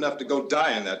stupid enough to go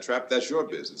die in that trap, that's your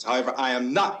business. However, I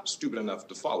am not stupid enough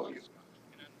to follow you.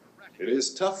 It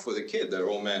is tough for the kid that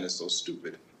old man is so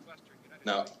stupid.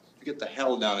 Now, you get the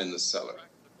hell down in the cellar.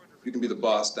 You can be the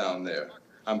boss down there.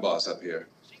 I'm boss up here.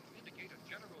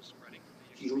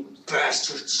 You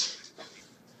bastards.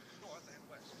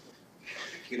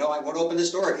 You know, I won't open this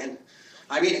door again.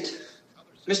 I mean it.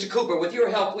 Mr. Cooper, with your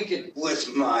help, we could...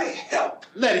 With my help.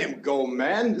 Let him go,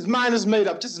 man. His mind is made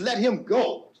up. Just let him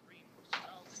go.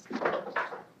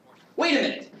 Wait a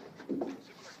minute.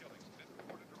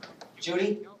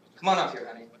 Judy, come on up here,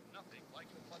 honey.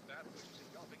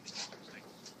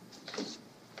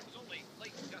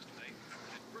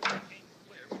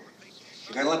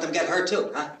 You're gonna let them get hurt too,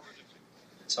 huh?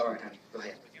 It's all right, honey. Go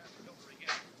ahead.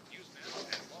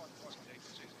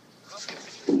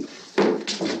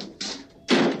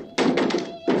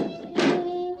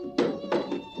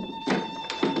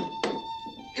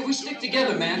 If we stick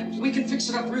together, man, we can fix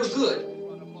it up real good.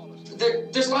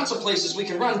 There's lots of places we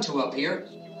can run to up here.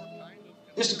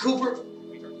 Mr. Cooper,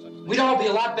 we'd all be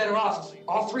a lot better off if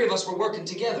all three of us were working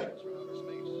together.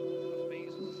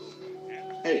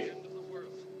 Hey.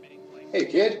 Hey,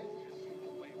 kid.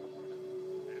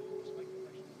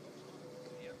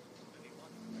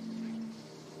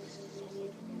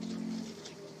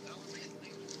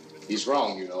 He's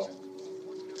wrong, you know.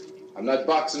 I'm not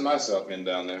boxing myself in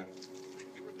down there.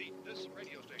 We repeat, this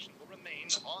radio station will remain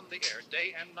on the air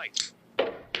day and night.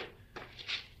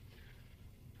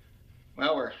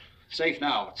 Well, we're safe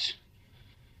now. It's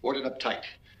boarded up tight.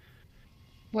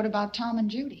 What about Tom and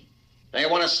Judy? They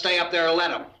want to stay up there,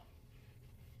 let them.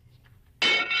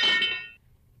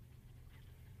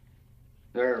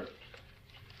 There are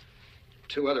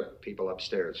two other people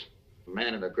upstairs, a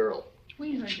man and a girl.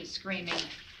 We heard you screaming.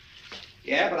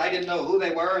 Yeah, but I didn't know who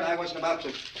they were, and I wasn't about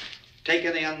to take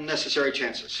any unnecessary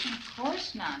chances. Of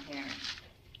course not, Harry.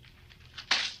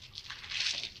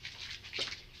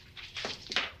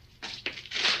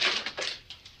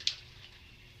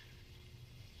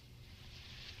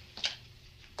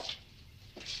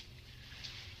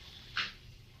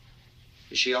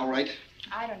 Is she all right?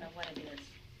 I don't know what it is.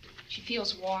 She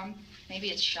feels warm. Maybe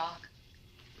it's shock.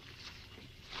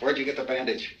 Where'd you get the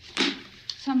bandage?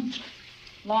 Some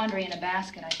laundry in a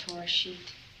basket. I tore a sheet.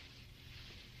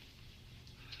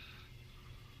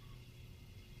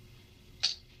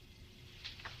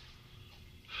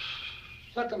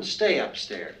 Let them stay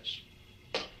upstairs.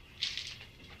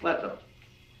 Let them.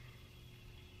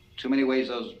 Too many ways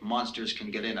those monsters can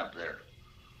get in up there.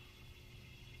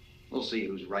 We'll see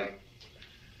who's right.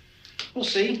 We'll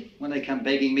see when they come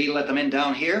begging me to let them in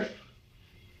down here.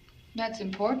 That's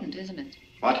important, isn't it?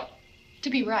 What? To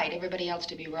be right, everybody else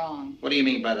to be wrong. What do you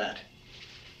mean by that?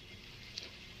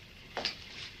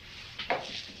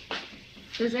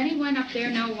 Does anyone up there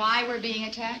know why we're being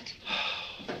attacked?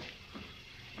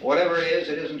 Whatever it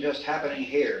isn't just happening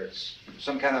here. It's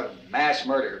some kind of mass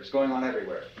murder. It's going on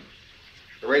everywhere.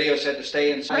 The radio said to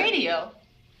stay inside. Radio?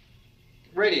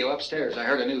 Radio upstairs. I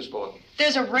heard a news bulletin.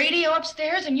 There's a radio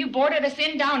upstairs and you boarded us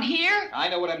in down here? I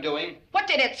know what I'm doing. What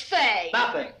did it say?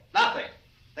 Nothing. Nothing.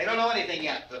 They don't know anything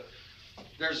yet.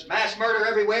 There's mass murder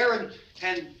everywhere,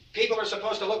 and people are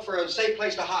supposed to look for a safe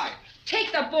place to hide.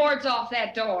 Take the boards off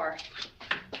that door.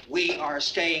 We are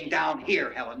staying down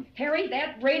here, Helen. Harry,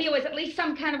 that radio is at least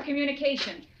some kind of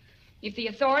communication. If the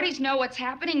authorities know what's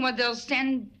happening, well, they'll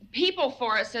send people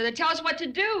for us so they tell us what to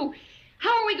do.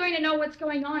 How are we going to know what's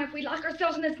going on if we lock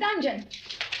ourselves in this dungeon?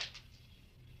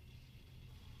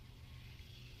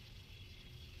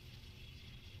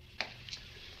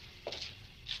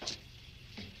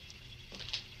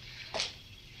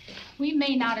 We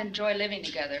may not enjoy living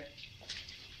together,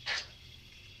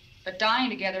 but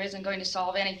dying together isn't going to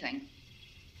solve anything.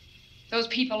 Those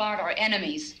people aren't our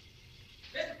enemies.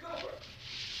 Mr. Cooper!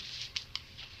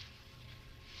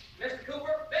 Mr.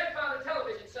 Cooper, Ben found a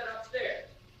television set upstairs.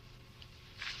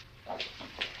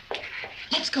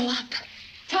 Let's go up.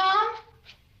 Tom?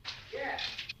 Yeah.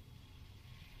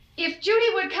 If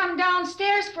Judy would come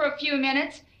downstairs for a few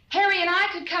minutes, Harry and I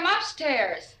could come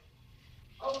upstairs.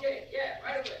 Okay, yeah,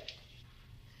 right away.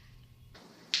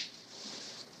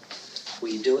 Will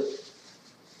you do it?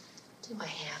 Do I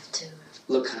have to?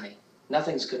 Look, honey,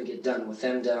 nothing's gonna get done with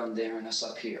them down there and us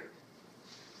up here.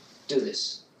 Do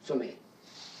this for me.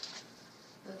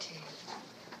 Okay.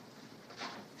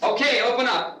 Okay, open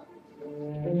up.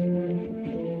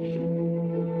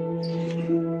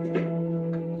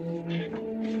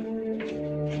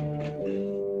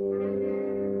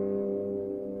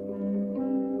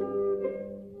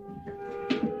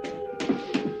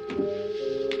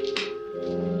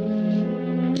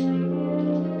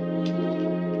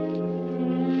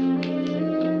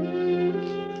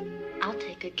 I'll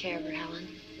take good care of her, Helen.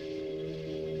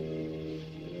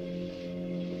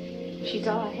 She's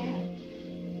all I have.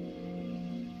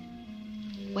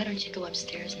 Why don't you go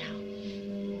upstairs now?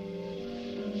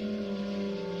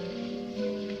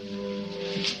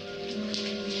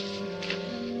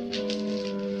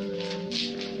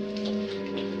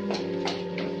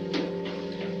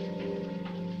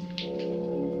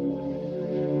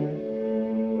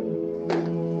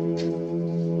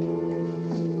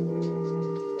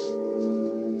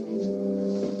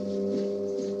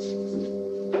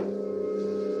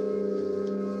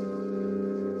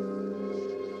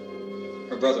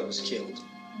 Her brother was killed.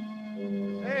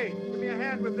 Hey, give me a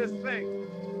hand with this thing.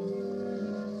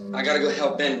 I gotta go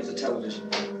help Ben with the television.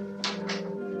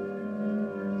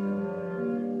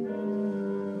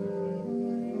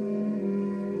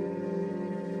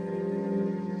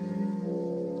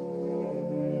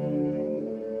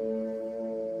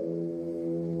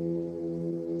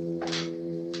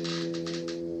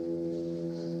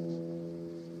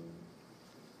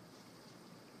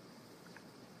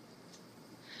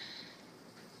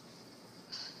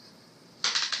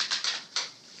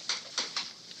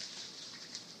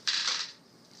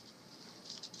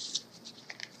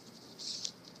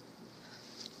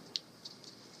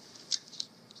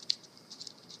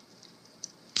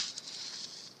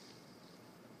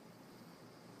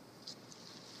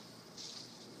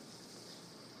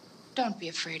 Don't be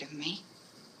afraid of me.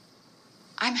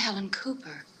 I'm Helen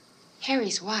Cooper,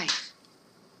 Harry's wife.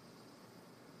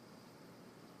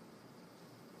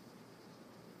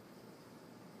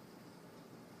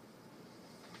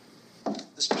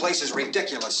 This place is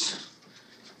ridiculous.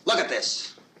 Look at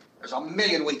this. There's a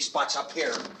million weak spots up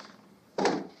here.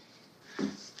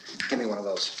 Give me one of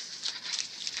those.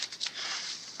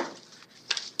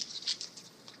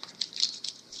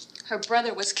 Her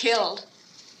brother was killed.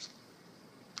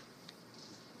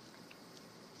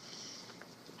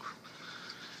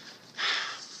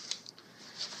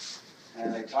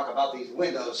 And they talk about these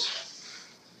windows.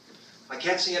 I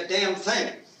can't see a damn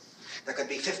thing. There could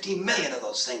be 15 million of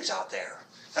those things out there.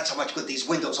 That's how much good these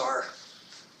windows are.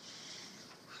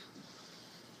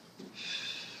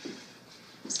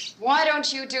 Why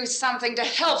don't you do something to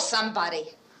help somebody?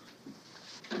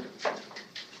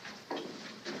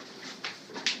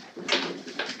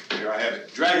 Here I have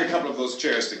it. Drag a couple of those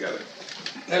chairs together.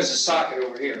 There's a socket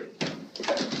over here.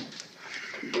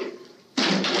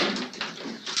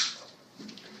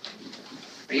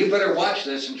 You better watch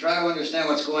this and try to understand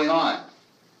what's going on.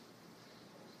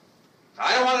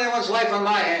 I don't want anyone's life on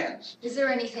my hands. Is there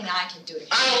anything I can do to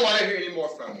help? I don't want to hear any more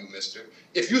from you, mister.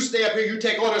 If you stay up here, you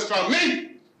take orders from me.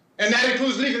 And that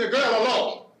includes leaving the girl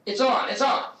alone. It's on, it's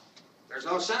on. There's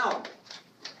no sound.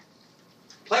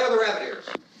 Play with the rabbit ears.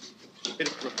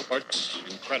 Reports,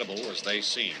 incredible as they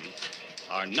seem,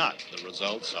 are not the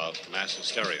results of mass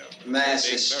hysteria. Mass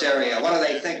hysteria. What do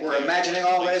they think? We're imagining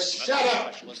all this? Shut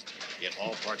up! In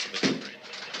all parts of the country.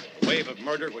 The wave of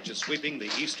murder which is sweeping the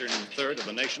eastern third of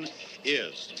the nation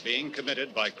is being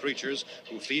committed by creatures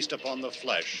who feast upon the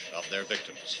flesh of their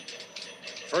victims.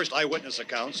 First eyewitness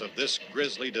accounts of this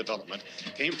grisly development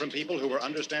came from people who were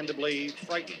understandably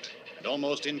frightened and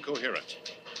almost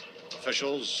incoherent.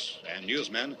 Officials and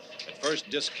newsmen at first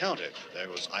discounted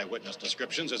those eyewitness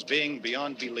descriptions as being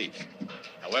beyond belief.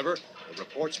 However, the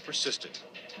reports persisted.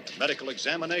 And medical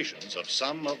examinations of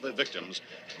some of the victims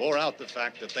bore out the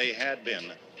fact that they had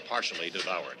been partially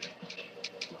devoured.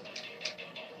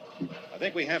 I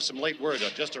think we have some late word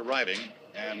just arriving,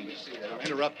 and I'll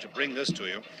interrupt to bring this to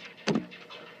you.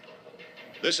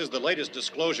 This is the latest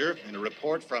disclosure in a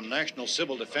report from National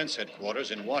Civil Defense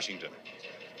Headquarters in Washington.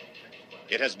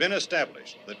 It has been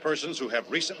established that persons who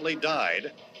have recently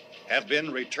died have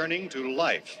been returning to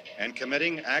life and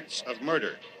committing acts of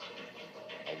murder.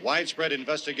 A widespread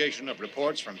investigation of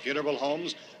reports from funeral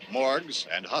homes, morgues,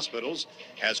 and hospitals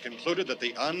has concluded that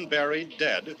the unburied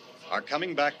dead are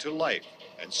coming back to life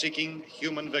and seeking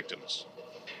human victims.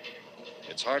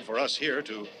 It's hard for us here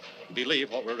to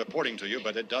believe what we're reporting to you,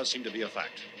 but it does seem to be a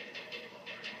fact.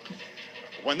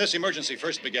 When this emergency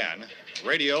first began,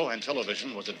 radio and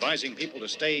television was advising people to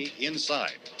stay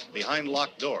inside, behind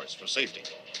locked doors for safety.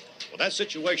 Well, that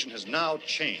situation has now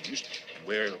changed, and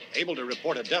we're able to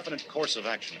report a definite course of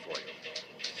action for you.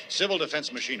 Civil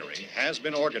defense machinery has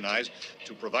been organized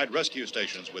to provide rescue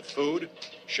stations with food,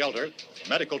 shelter,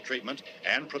 medical treatment,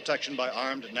 and protection by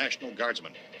armed National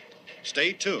Guardsmen.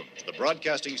 Stay tuned to the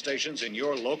broadcasting stations in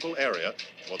your local area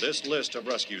for this list of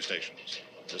rescue stations.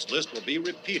 This list will be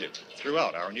repeated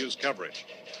throughout our news coverage.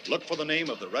 Look for the name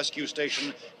of the rescue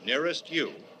station nearest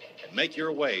you and make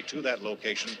your way to that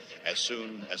location as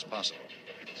soon as possible.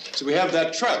 So we have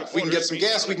that truck. If we can get some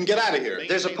gas, we can get out of here.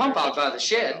 There's a pump out by the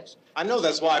shed. I know,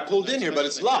 that's why I pulled in here, but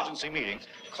it's locked. Emergency meeting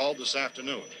called this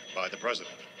afternoon by the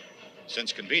president.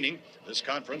 Since convening this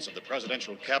conference of the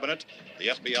presidential cabinet, the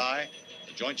FBI,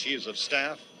 the Joint Chiefs of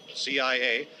Staff, the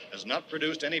CIA has not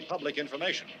produced any public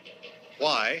information.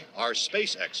 Why are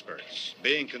space experts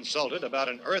being consulted about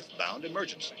an earthbound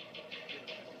emergency?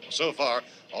 So far,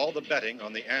 all the betting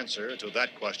on the answer to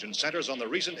that question centers on the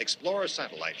recent Explorer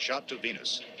satellite shot to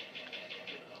Venus.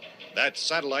 That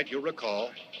satellite, you'll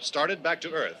recall, started back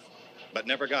to Earth, but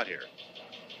never got here.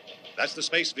 That's the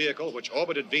space vehicle which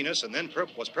orbited Venus and then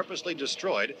was purposely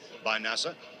destroyed by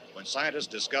NASA when scientists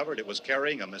discovered it was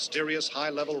carrying a mysterious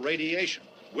high-level radiation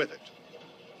with it.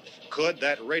 Could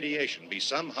that radiation be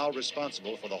somehow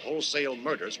responsible for the wholesale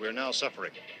murders we're now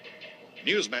suffering?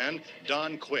 Newsman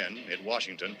Don Quinn in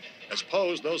Washington has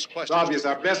posed those questions. It's obvious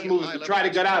our best move is to try to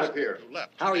get out of here.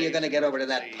 How are you going to get over to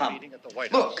that pump?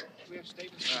 Look!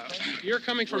 You're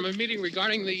coming from a meeting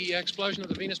regarding the explosion of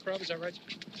the Venus probe, is that right?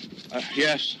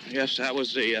 Yes, that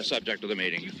was the subject of the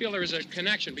meeting. You feel there is a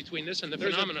connection between this and the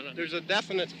phenomenon? There's a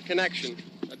definite connection.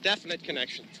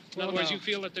 In other words, you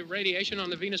feel that the radiation on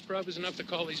the Venus probe is enough to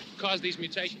cause these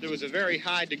mutations? There was a very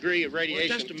high degree of radiation.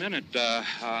 Well, just a minute.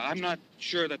 I'm not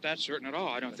sure that that's certain at all.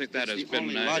 I don't think that has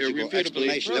been logical irrefutably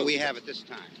explanation that proved. we have at this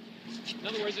time. In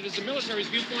other words, it is the military's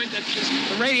viewpoint that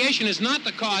the radiation is not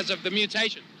the cause of the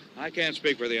mutation. I can't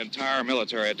speak for the entire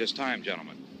military at this time,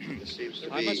 gentlemen. This seems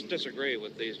to I be... must disagree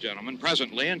with these gentlemen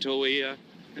presently until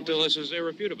this is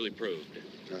irrefutably proved.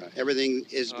 everything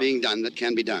is being done that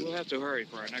can be done. We'll have to hurry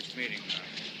for our next meeting.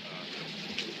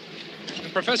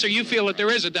 Professor, you feel that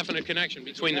there is a definite connection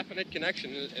between a definite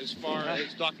connection as far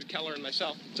as Dr. Keller and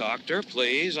myself. Doctor,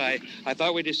 please. I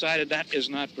thought we decided that is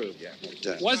not proved yet.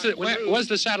 Was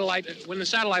the satellite, when the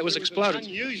satellite was exploded? An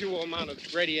unusual amount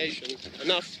of radiation,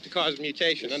 enough to cause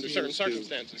mutation under certain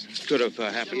circumstances. Could have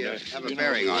happened. Have a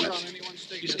bearing on it.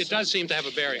 It does seem to have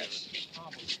a bearing.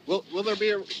 Will there be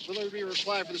a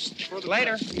reply for this further?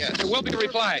 Later? Yes. There will be a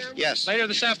reply. Yes. Later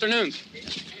this afternoon.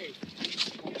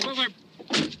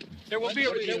 There will be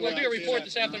a report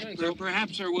this afternoon.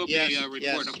 Perhaps there will be a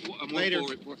report, a more full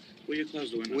report. Will you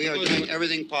close the window? We are doing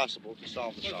everything possible to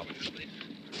solve the problem.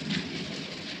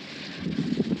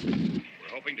 We're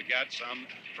hoping to get some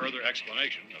further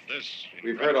explanation of this.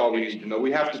 We've heard all we need to know.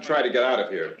 We have to try to get out of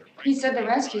here. He said the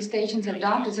rescue stations have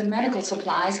doctors and medical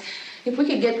supplies. If we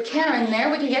could get Karen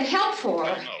there, we could get help for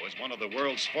her. Romero is one of the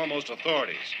world's foremost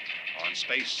authorities on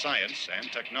space science and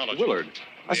technology. Willard.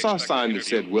 I saw a sign that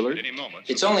said Willard.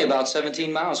 It's only about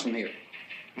 17 miles from here.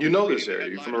 You know this area.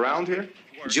 You from around here?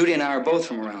 Judy and I are both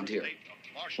from around here.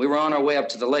 We were on our way up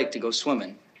to the lake to go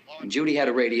swimming, and Judy had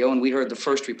a radio, and we heard the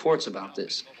first reports about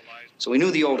this. So we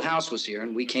knew the old house was here,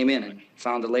 and we came in and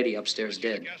found the lady upstairs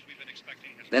dead.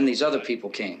 Then these other people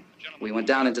came. We went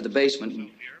down into the basement and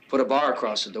put a bar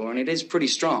across the door, and it is pretty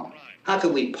strong. How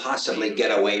could we possibly get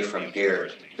away from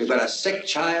here? We've got a sick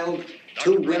child,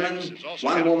 2 women,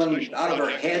 1 woman out of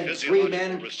her head, 3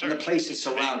 men, and the place is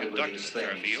surrounded with these things.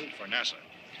 For NASA.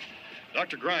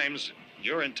 Dr. Grimes,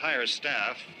 your entire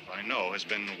staff, I know, has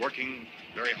been working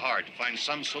very hard to find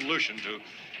some solution to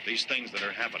these things that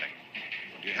are happening.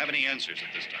 Do you have any answers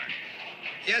at this time?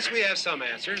 Yes, we have some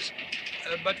answers.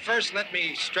 But first, let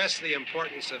me stress the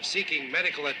importance of seeking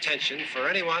medical attention for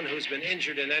anyone who's been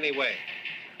injured in any way.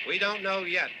 We don't know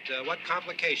yet what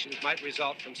complications might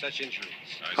result from such injuries.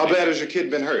 How bad has your kid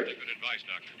been hurt? Good advice,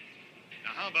 Doctor.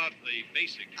 Now, how about the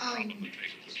basic problem we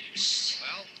face?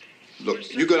 Well,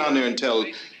 Look, you go down there and tell...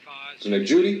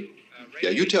 Judy? Yeah,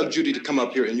 you tell Judy to come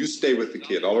up here and you stay with the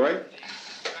kid, all right?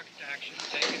 Action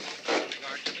taken with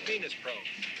regard to the Venus probe.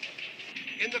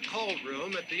 In the cold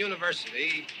room at the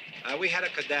university, we had a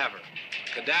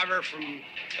cadaver from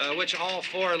which all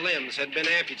 4 limbs had been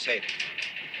amputated.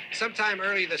 Sometime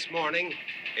early this morning,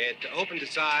 it opened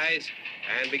its eyes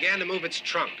and began to move its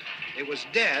trunk. It was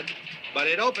dead, but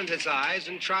it opened its eyes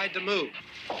and tried to move.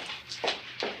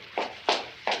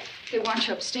 They want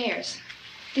you upstairs.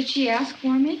 Did she ask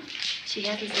for me? She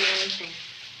hasn't seen anything.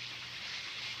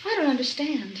 I don't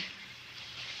understand.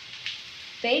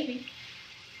 Baby.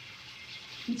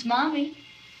 It's Mommy.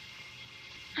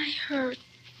 I heard.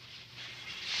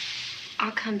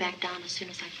 I'll come back down as soon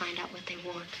as I find out what they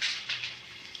want.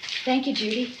 Thank you,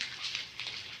 Judy.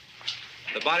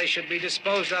 The body should be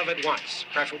disposed of at once,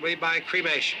 preferably by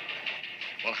cremation.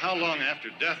 Well, how long after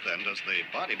death, then, does the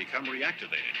body become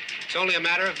reactivated? It's only a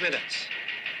matter of minutes.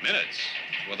 Minutes?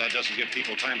 Well, that doesn't give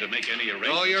people time to make any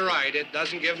arrangements. Oh, you're right. It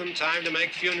doesn't give them time to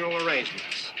make funeral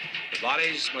arrangements. The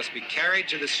bodies must be carried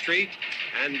to the street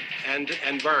and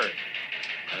burned.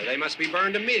 They must be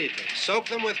burned immediately. Soak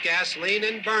them with gasoline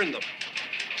and burn them.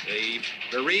 The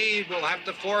bereaved will have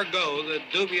to forego the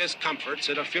dubious comforts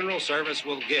that a funeral service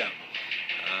will give.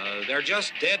 They're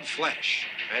just dead flesh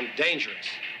and dangerous.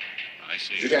 I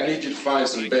see. Judy, I need you to find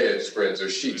some bedspreads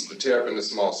or sheets to tear up into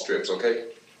small strips, okay?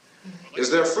 Is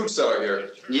there a fruit cellar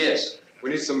here? Yes. We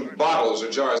need some bottles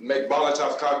or jars to make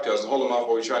Molotov cocktails and hold them off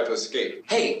while we try to escape.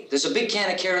 Hey, there's a big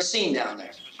can of kerosene down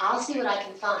there. I'll see what I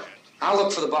can find. I'll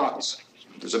look for the bottles.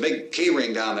 There's a big key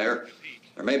ring down there.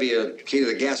 There may be a key to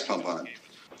the gas pump on it.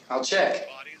 I'll check.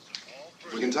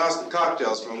 We can toss the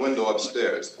cocktails from a window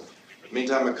upstairs.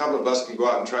 Meantime, a couple of us can go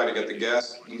out and try to get the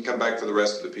gas and come back for the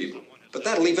rest of the people. But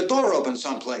that'll leave a door open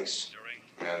someplace.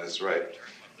 Yeah, that's right.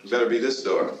 It better be this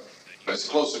door. It's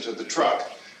closer to the truck.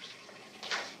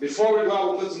 Before we go out,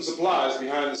 we'll put some supplies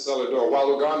behind the cellar door. While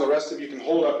we're gone, the rest of you can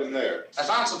hold up in there. I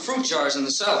found some fruit jars in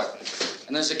the cellar.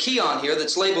 And there's a key on here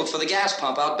that's labeled for the gas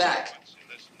pump out back.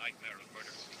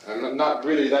 I'm not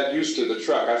really that used to the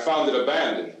truck. I found it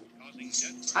abandoned.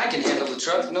 I can handle the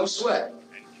truck, no sweat.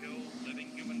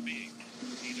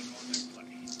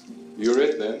 You're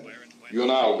it, then. You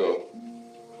and I'll go.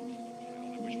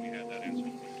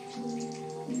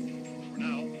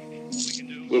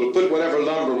 We'll put whatever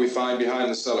lumber we find behind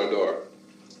the cellar door.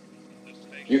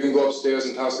 You can go upstairs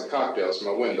and toss the cocktails from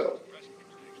a window.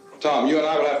 Tom, you and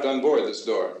I will have to unboard this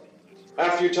door.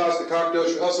 After you toss the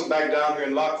cocktails, you hustle back down here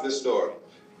and lock this door.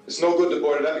 It's no good to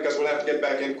board it up because we'll have to get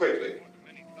back in quickly.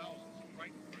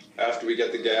 After we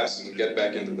get the gas and get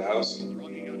back into the house,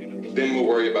 then we'll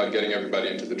worry about getting everybody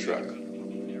into the truck.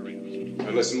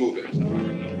 Now let's move it.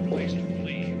 No place to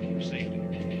flee for safety,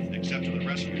 except to the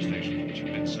rescue station which have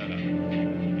been set up.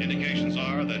 Indications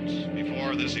are that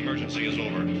before this emergency is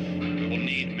over, we will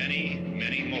need many,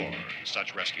 many more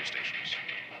such rescue stations.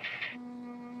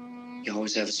 You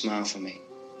always have a smile for me.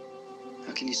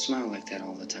 How can you smile like that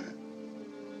all the time?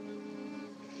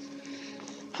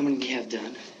 How many do you have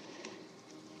done?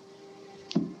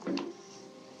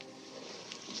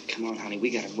 Come on, honey,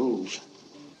 we gotta move.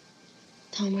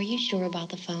 Tom, are you sure about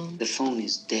the phone? The phone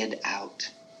is dead out.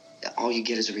 All you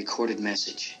get is a recorded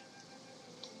message.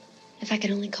 If I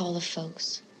could only call the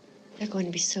folks. They're going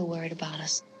to be so worried about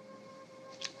us.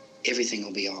 Everything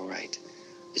will be all right.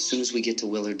 As soon as we get to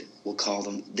Willard, we'll call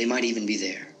them. They might even be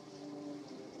there.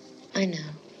 I know.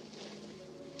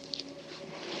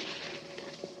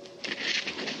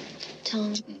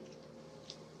 Tom,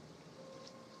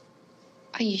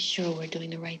 are you sure we're doing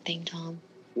the right thing, Tom?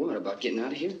 What, about getting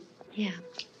out of here? Yeah.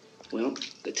 Well,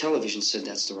 the television said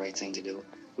that's the right thing to do.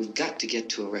 We've got to get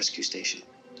to a rescue station.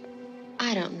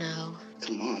 I don't know.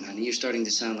 Come on, honey. You're starting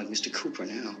to sound like Mr. Cooper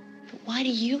now. But why do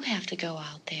you have to go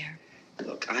out there?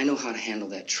 Look, I know how to handle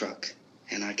that truck,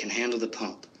 and I can handle the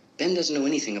pump. Ben doesn't know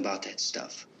anything about that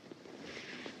stuff.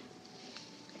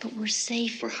 But we're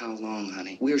safe. For how long,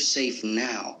 honey? We're safe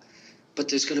now. But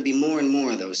there's going to be more and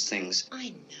more of those things.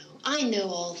 I know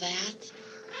all that.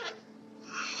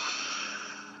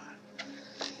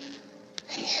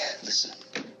 Hey, listen.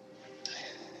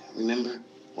 Remember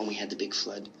when we had the big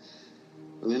flood?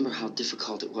 Remember how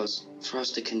difficult it was for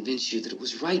us to convince you that it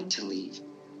was right to leave?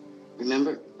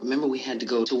 Remember we had to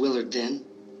go to Willard then?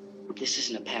 This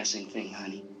isn't a passing thing,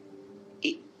 honey.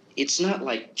 It's not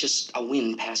like just a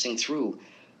wind passing through.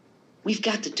 We've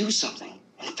got to do something,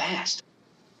 and fast.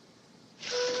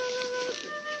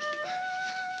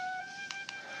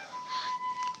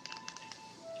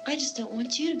 I just don't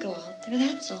want you to go out there,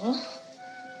 that's all.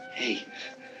 Hey,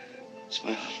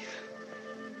 smile.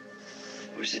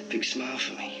 Where's that big smile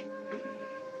for me?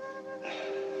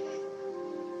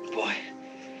 Boy,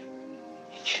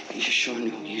 you're sure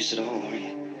no use at all, are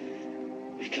you?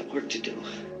 We've got work to do,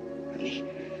 honey.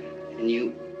 And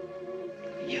you...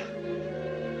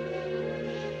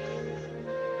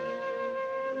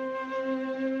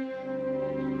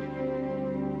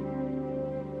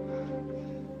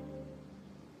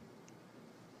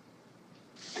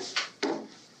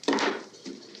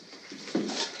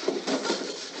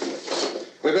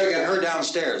 We better get her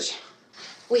downstairs.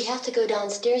 We have to go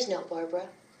downstairs now, Barbara.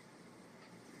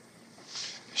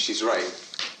 She's right.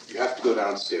 You have to go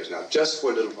downstairs now, just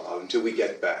for a little while, until we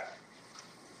get back.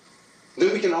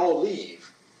 Then we can all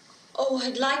leave. Oh,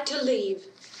 I'd like to leave.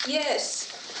 Yes.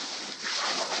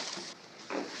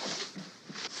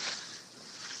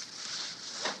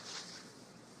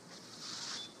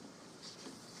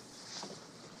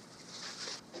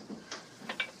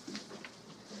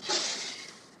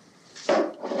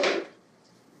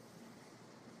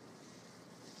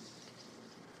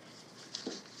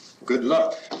 Good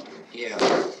luck. Yeah.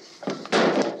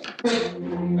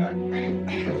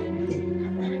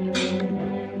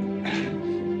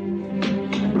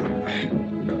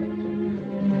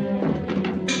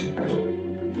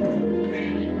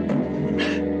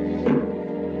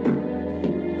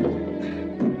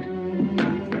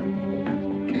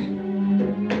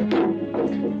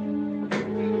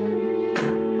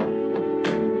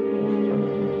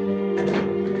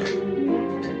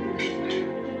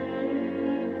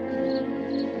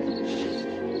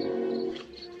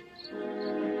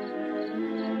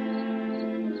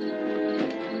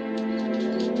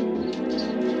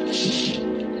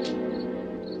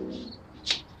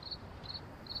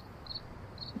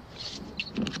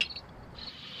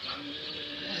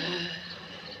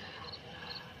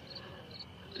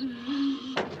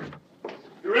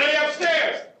 You ready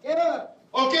upstairs? Yeah.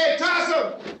 Okay, toss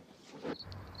them.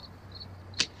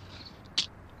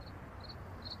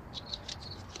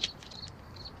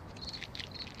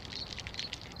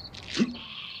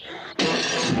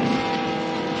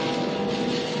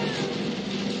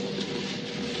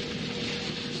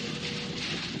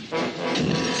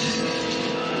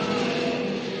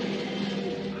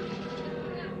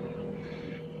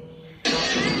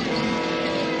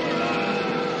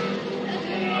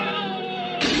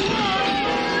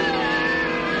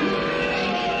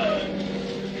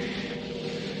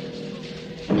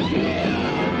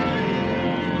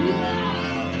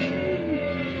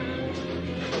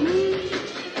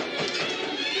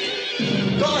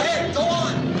 Go ahead, go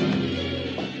on.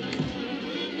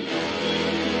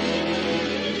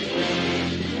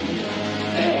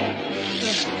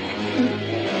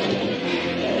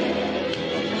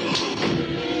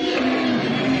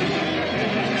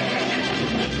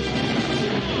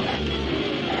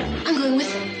 I'm going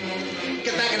with him.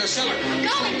 Get back in the cellar. I'm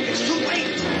going. It's too late.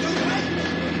 It's too late.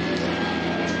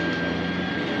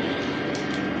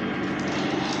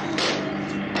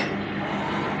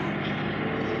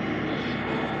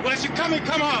 Well, as you're coming,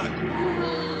 come on.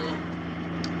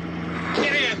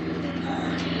 Get in.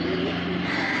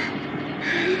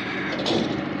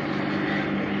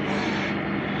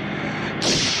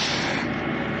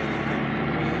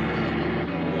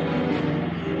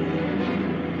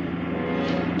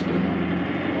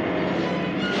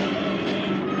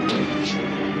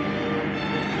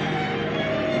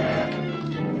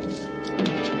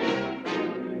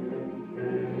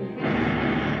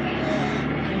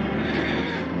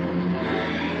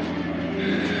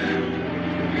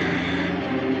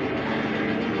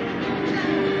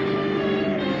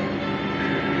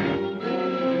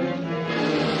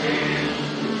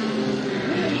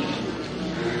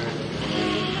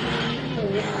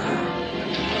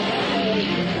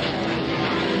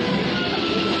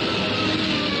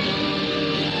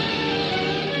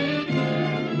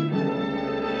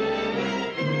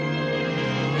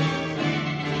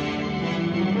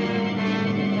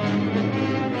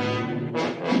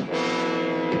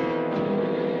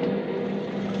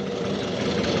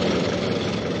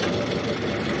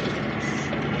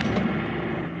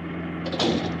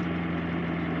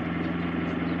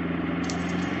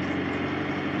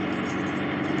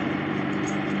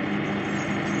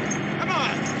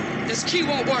 This key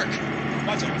won't work.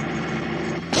 Watch it.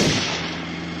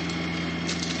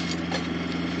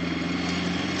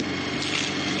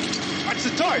 Watch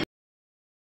the torch.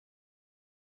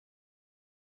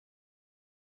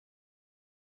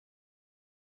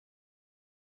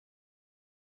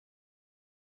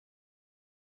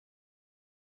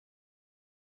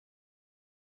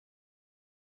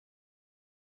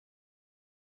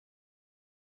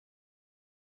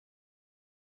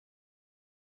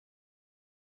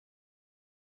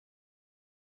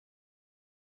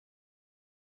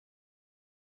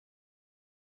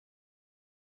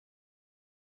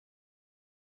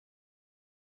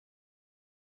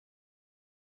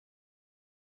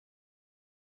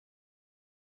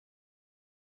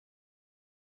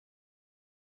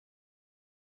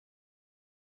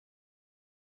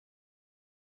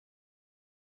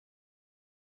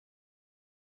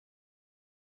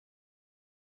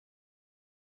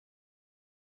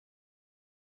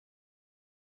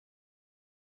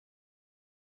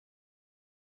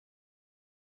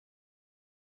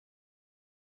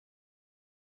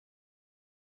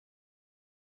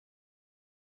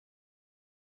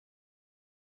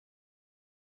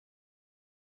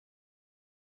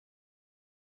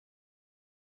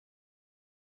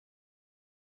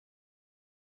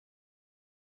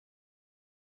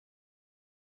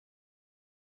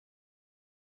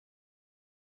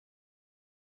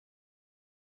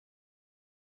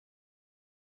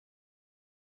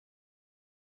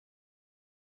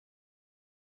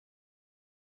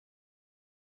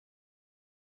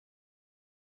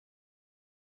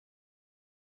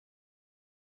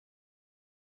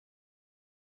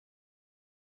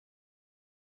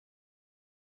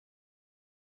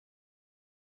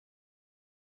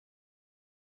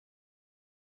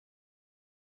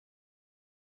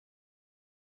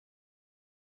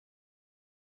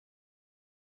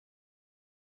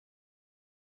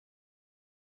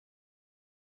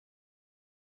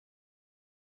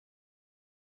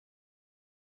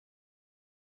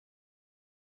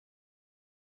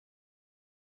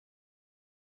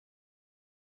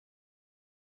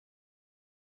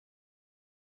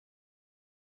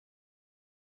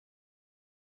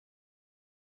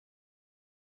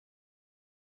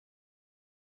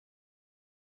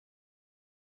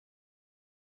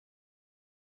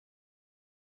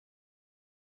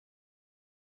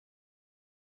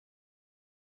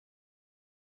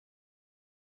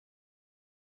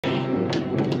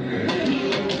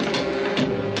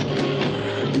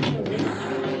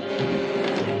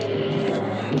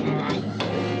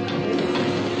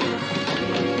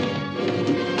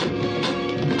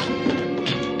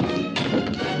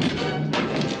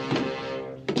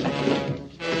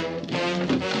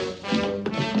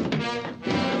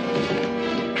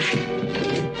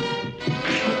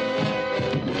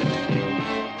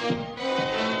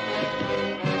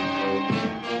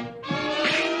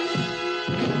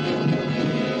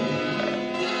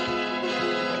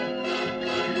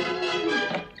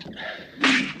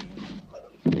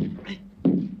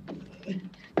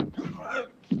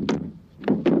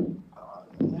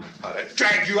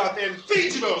 Drag you out there and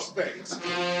feed you those things.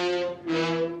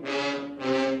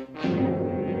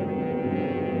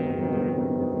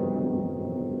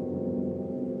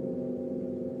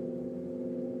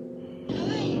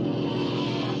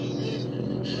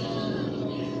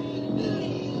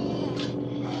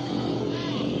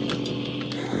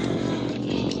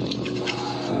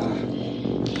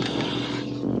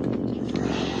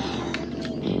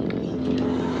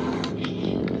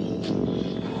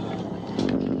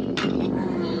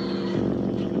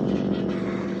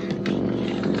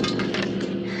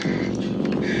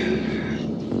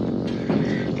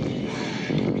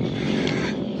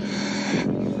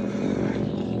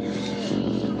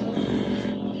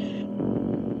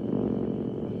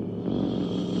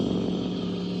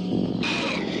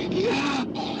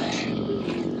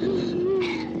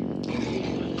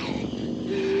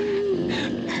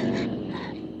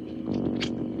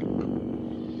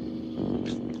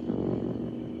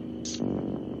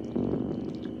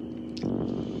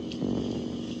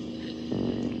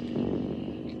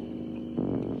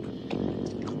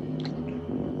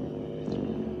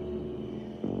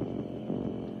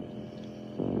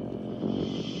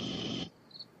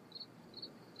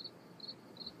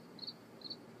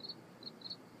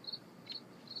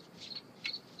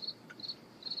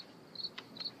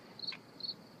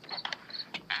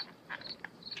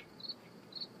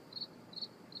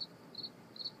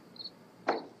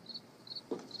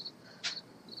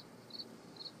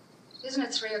 Isn't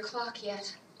it 3 o'clock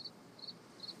yet?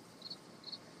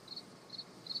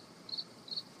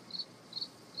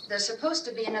 There's supposed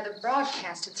to be another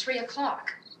broadcast at 3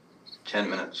 o'clock. 10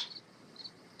 minutes.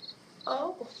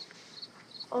 Oh,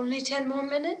 only 10 more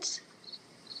minutes?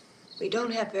 We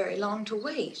don't have very long to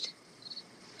wait.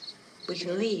 We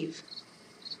can leave.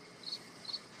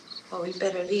 Well, we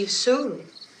better leave soon.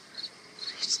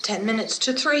 It's 10 minutes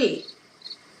to 3.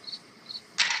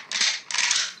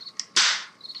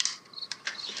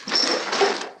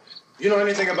 You know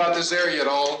anything about this area at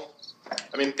all?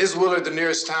 I mean, is Willard the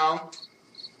nearest town?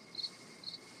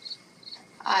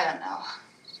 I don't know.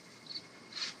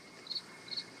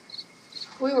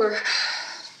 We were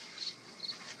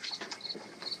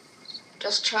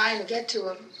just trying to get to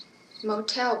a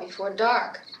motel before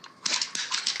dark.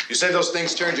 You say those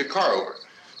things turned your car over.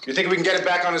 You think we can get it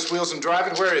back on its wheels and drive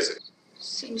it? Where is it?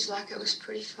 Seems like it was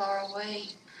pretty far away.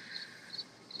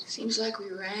 Seems like we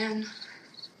ran.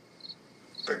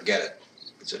 Forget it.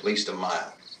 It's at least a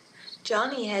mile.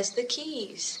 Johnny has the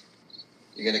keys.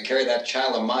 You're gonna carry that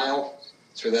child a mile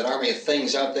through that army of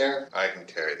things out there? I can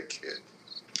carry the kid.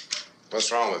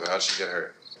 What's wrong with her? How'd she get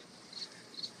hurt?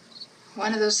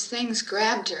 One of those things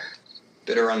grabbed her.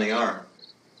 Bit her on the arm.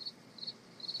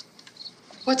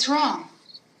 What's wrong?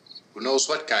 Who knows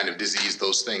what kind of disease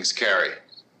those things carry?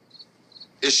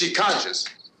 Is she conscious?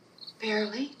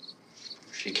 Barely.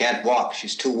 She can't walk.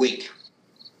 She's too weak.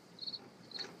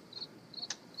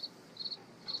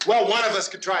 Well, one of us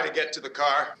could try to get to the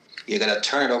car. You gonna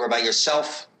turn it over by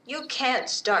yourself? You can't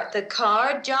start the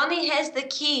car. Johnny has the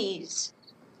keys.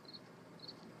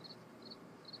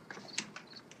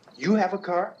 You have a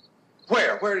car?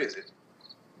 Where? Where is it?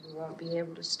 You won't be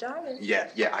able to start it.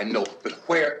 Yeah, I know. But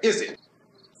where is it?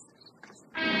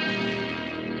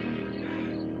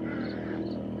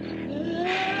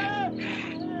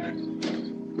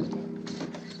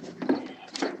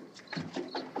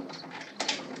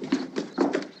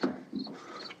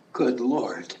 Good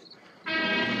Lord.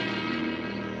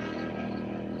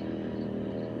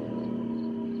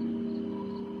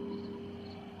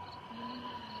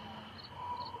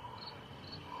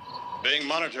 Being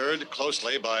monitored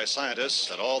closely by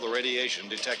scientists at all the radiation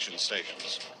detection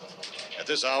stations. At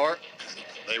this hour,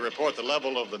 they report the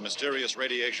level of the mysterious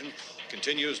radiation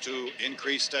continues to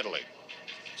increase steadily.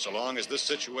 So long as this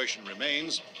situation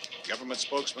remains, government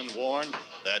spokesmen warn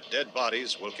that dead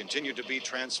bodies will continue to be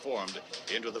transformed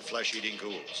into the flesh-eating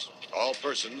ghouls. All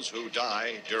persons who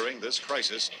die during this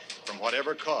crisis, from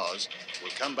whatever cause,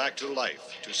 will come back to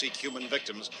life to seek human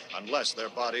victims unless their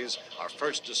bodies are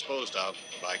first disposed of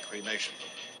by cremation.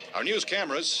 Our news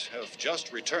cameras have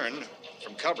just returned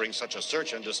from covering such a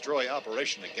search and destroy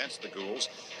operation against the ghouls,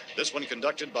 this one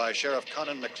conducted by Sheriff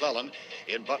Conan McClellan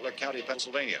in Butler County,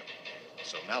 Pennsylvania.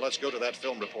 So now let's go to that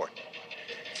film report.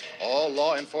 All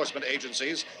law enforcement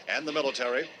agencies and the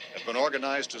military have been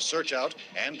organized to search out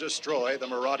and destroy the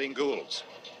marauding ghouls.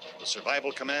 The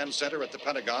Survival Command Center at the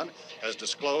Pentagon has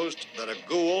disclosed that a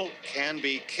ghoul can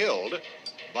be killed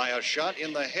by a shot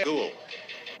in the head. Ghoul.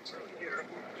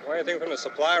 Want anything from the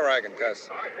supply wagon, Gus?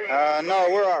 No,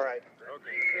 we're all right.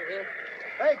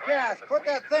 Hey, Cass, put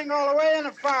that thing all the way in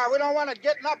the fire. We don't want it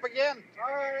getting up again.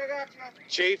 All right, I got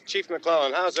you. Chief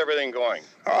McClellan, how's everything going?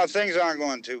 Oh, things aren't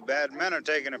going too bad. Men are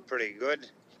taking it pretty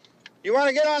good. You want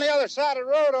to get on the other side of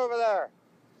the road over there?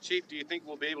 Chief, do you think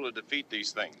we'll be able to defeat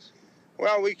these things?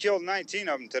 Well, we killed 19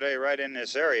 of them today right in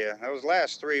this area. Those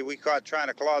last 3 we caught trying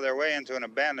to claw their way into an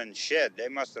abandoned shed. They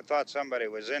must have thought somebody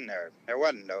was in there. There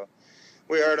wasn't, though.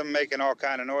 We heard them making all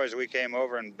kind of noise. We came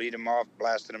over and beat them off,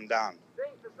 blasted them down.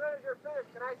 As soon as you're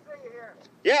finished, can I see you here?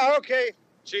 Yeah, okay.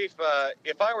 Chief,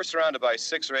 if I were surrounded by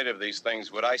 6 or 8 of these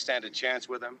things, would I stand a chance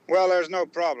with them? Well, there's no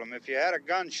problem. If you had a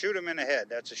gun, shoot them in the head.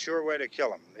 That's a sure way to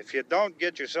kill them. If you don't,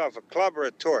 get yourself a club or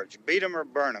a torch. Beat them or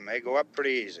burn them. They go up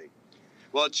pretty easy.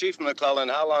 Well, Chief McClellan,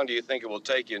 how long do you think it will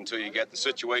take you until you get the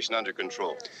situation under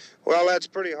control? Well, that's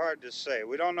pretty hard to say.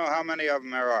 We don't know how many of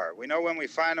them there are. We know when we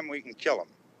find them, we can kill them.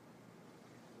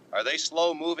 Are they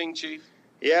slow-moving, Chief?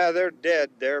 Yeah, they're dead.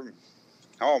 They're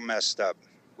all messed up.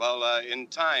 Well, in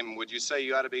time, would you say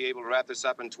you ought to be able to wrap this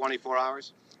up in 24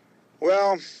 hours?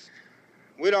 Well,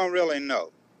 we don't really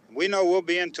know. We know we'll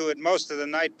be into it most of the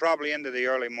night, probably into the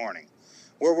early morning.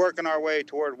 We're working our way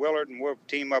toward Willard, and we'll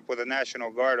team up with the National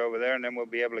Guard over there, and then we'll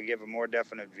be able to give a more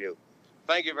definite view.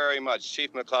 Thank you very much,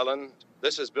 Chief McClellan.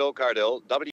 This is Bill Cardill,